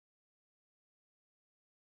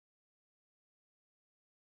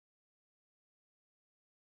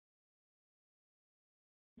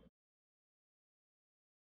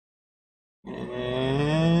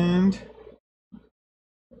 And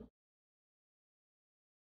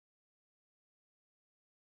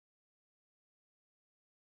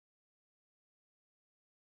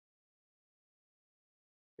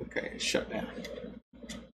okay, shut down.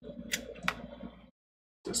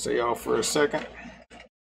 Just stay off for a second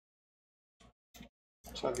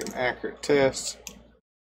so I get an accurate test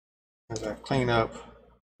as I clean up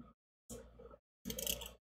the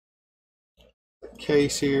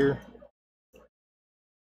case here.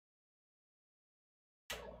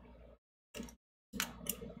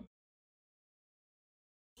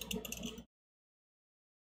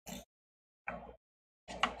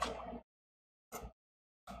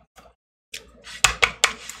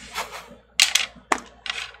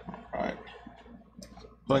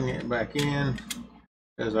 Plugging it back in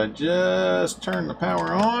as I just turned the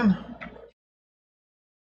power on.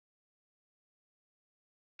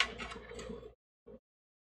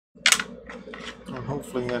 And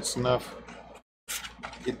hopefully that's enough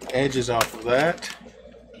to get the edges off of that.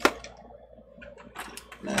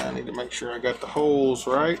 Now I need to make sure I got the holes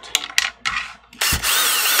right.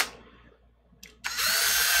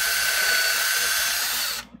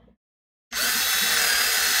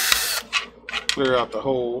 Clear out the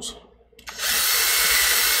holes.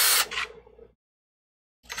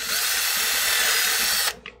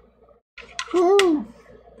 Woohoo!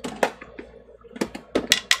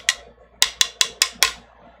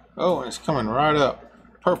 Oh, and it's coming right up.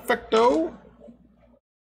 Perfecto!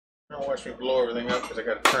 Don't watch me blow everything up because I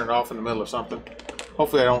got to turn it off in the middle of something.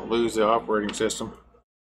 Hopefully I don't lose the operating system.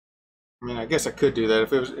 I mean, I guess I could do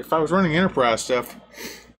that. If I was running enterprise stuff,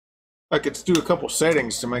 I could do a couple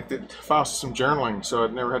settings to make the file system journaling so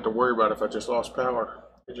I'd never have to worry about it if I just lost power.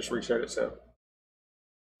 It just reset itself.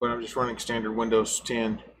 But I'm just running standard Windows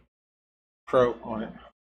 10 Pro on it.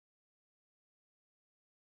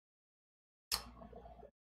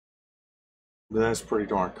 But that's pretty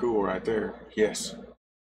darn cool right there. Yes.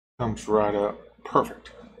 Comes right up.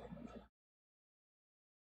 Perfect.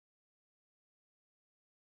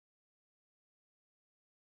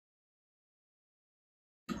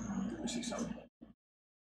 Let me see something.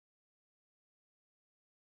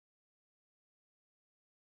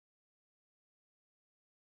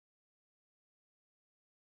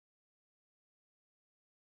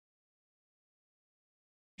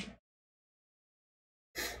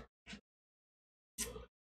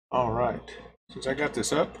 All right. Since I got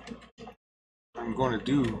this up, I'm going to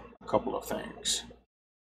do a couple of things.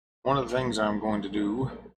 One of the things I'm going to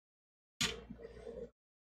do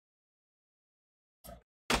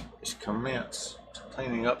is commence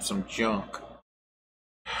cleaning up some junk.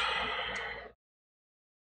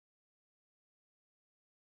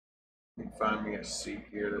 Let me find me a seat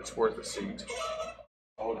here that's worth a seat.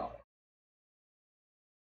 Hold on.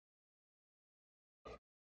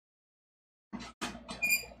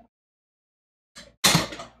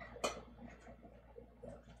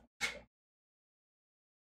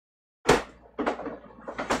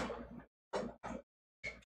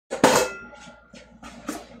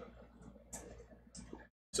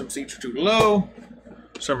 Some seats are too low,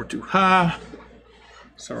 some are too high,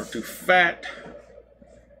 some are too fat.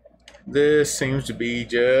 This seems to be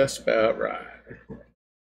just about right.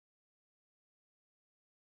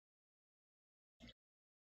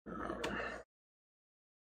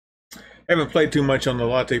 Haven't played too much on the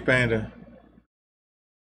Latte Panda.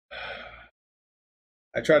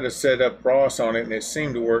 I tried to set up ROS on it and it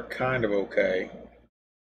seemed to work kind of okay.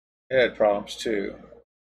 It had problems too.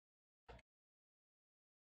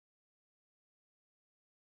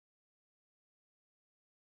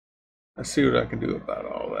 Let's see what I can do about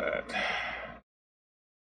all that.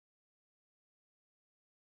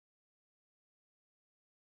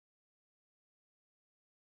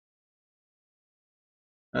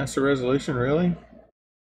 That's the resolution, really?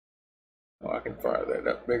 Oh, I can fire that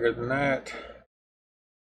up bigger than that.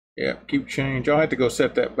 Yep, keep change. I'll have to go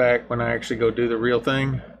set that back when I actually go do the real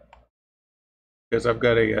thing. Because I've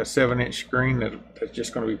got a 7-inch screen that's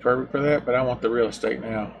just going to be perfect for that, but I want the real estate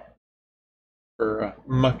now for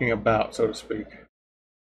mucking about, so to speak.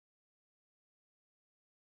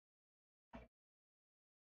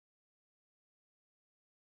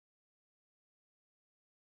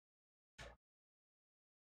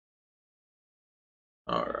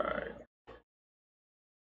 All right.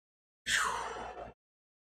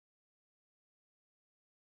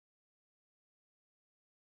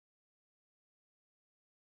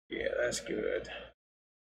 Yeah, that's good.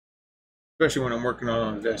 Especially when I'm working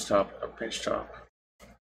on the desktop, a pinch top.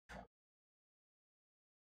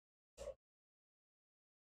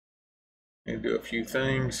 Need to do a few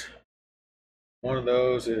things. One of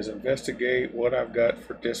those is investigate what I've got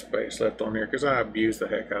for disk space left on here, because I abuse the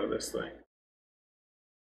heck out of this thing.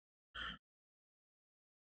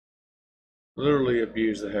 Literally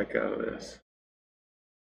abuse the heck out of this.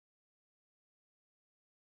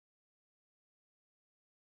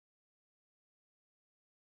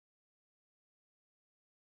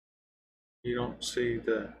 You don't see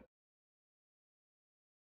the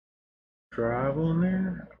drive on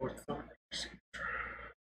there? I would have thought you see the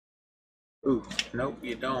drive. Ooh, nope,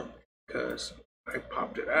 you don't, because I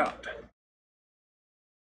popped it out.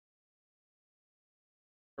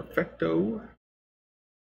 Perfecto.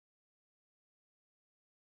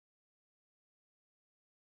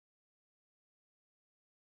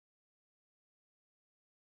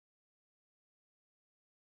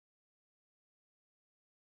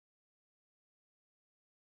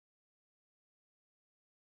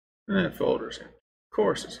 And that folder's in. Of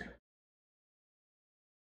course it's in.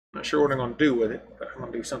 Not sure what I'm going to do with it, but I'm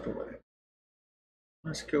going to do something with it.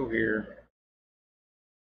 Let's go here.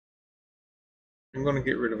 I'm going to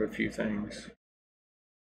get rid of a few things.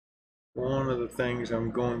 One of the things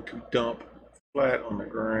I'm going to dump flat on the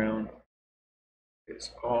ground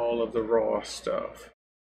is all of the raw stuff.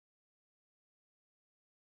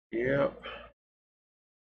 Yep.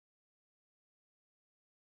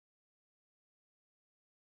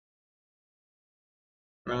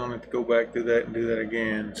 Now I'm going to have to go back through that and do that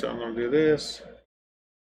again. So I'm going to do this.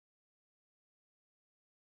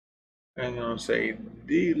 And I'm going to say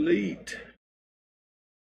delete.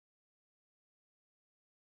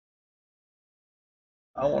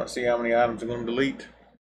 I want to see how many items I'm going to delete.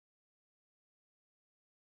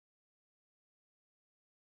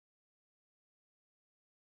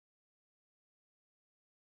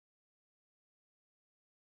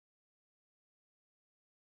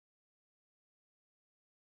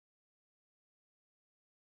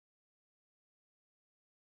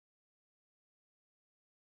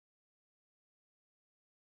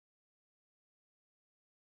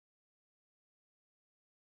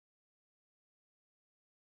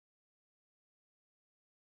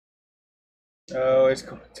 Oh, it's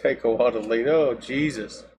going to take a while to delete. Oh,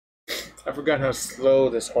 Jesus. I forgot how slow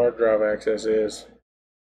this hard drive access is.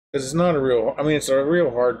 Because it's not a real, I mean, it's a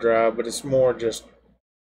real hard drive, but it's more just,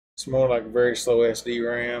 it's more like very slow SD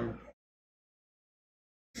RAM.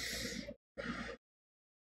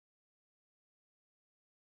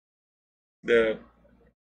 The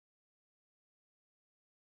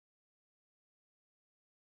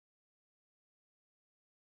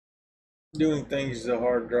doing things to the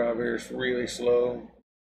hard drive here is really slow.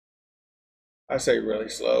 I say really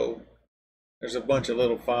slow. There's a bunch of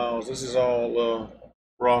little files. This is all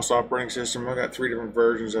ROS operating system. I got 3 different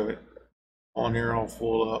versions of it on here, all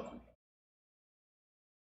full up.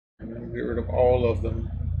 And then get rid of all of them.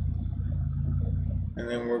 And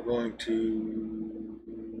then we're going to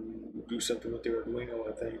do something with the Arduino,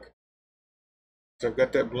 I think. So I've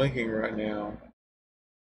got that blinking right now.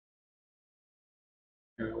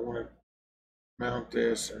 And I want to mount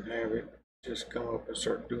this and have it just come up and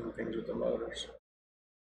start doing things with the motors.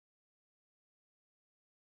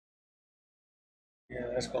 Yeah,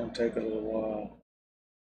 that's going to take a little while.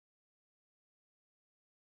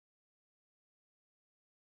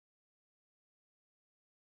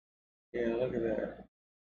 Yeah, look at that.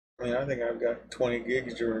 I mean, I think I've got 20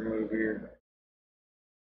 gigs to remove here.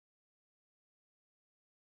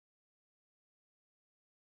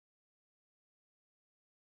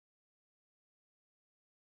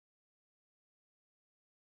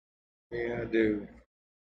 Yeah, I do.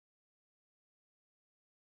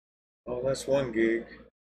 Oh, that's 1 gig.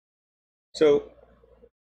 So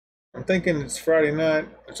I'm thinking it's Friday night.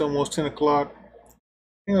 It's almost 10 o'clock.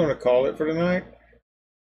 I'm going to call it for tonight.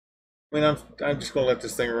 I mean, I'm just going to let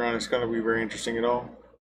this thing run. It's going to be very interesting at all.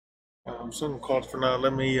 So I'm going to call it for now.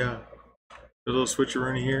 Let me do a little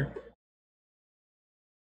switcheroo here.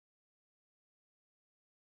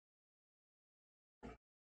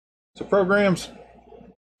 So programs.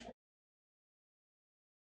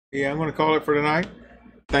 Yeah, I'm going to call it for tonight.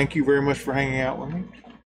 Thank you very much for hanging out with me.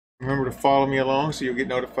 Remember to follow me along so you'll get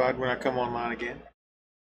notified when I come online again.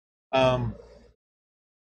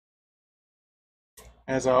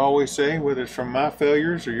 As I always say, whether it's from my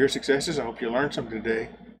failures or your successes, I hope you learned something today.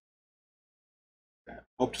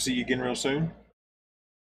 Hope to see you again real soon.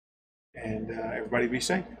 And everybody be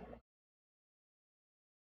safe.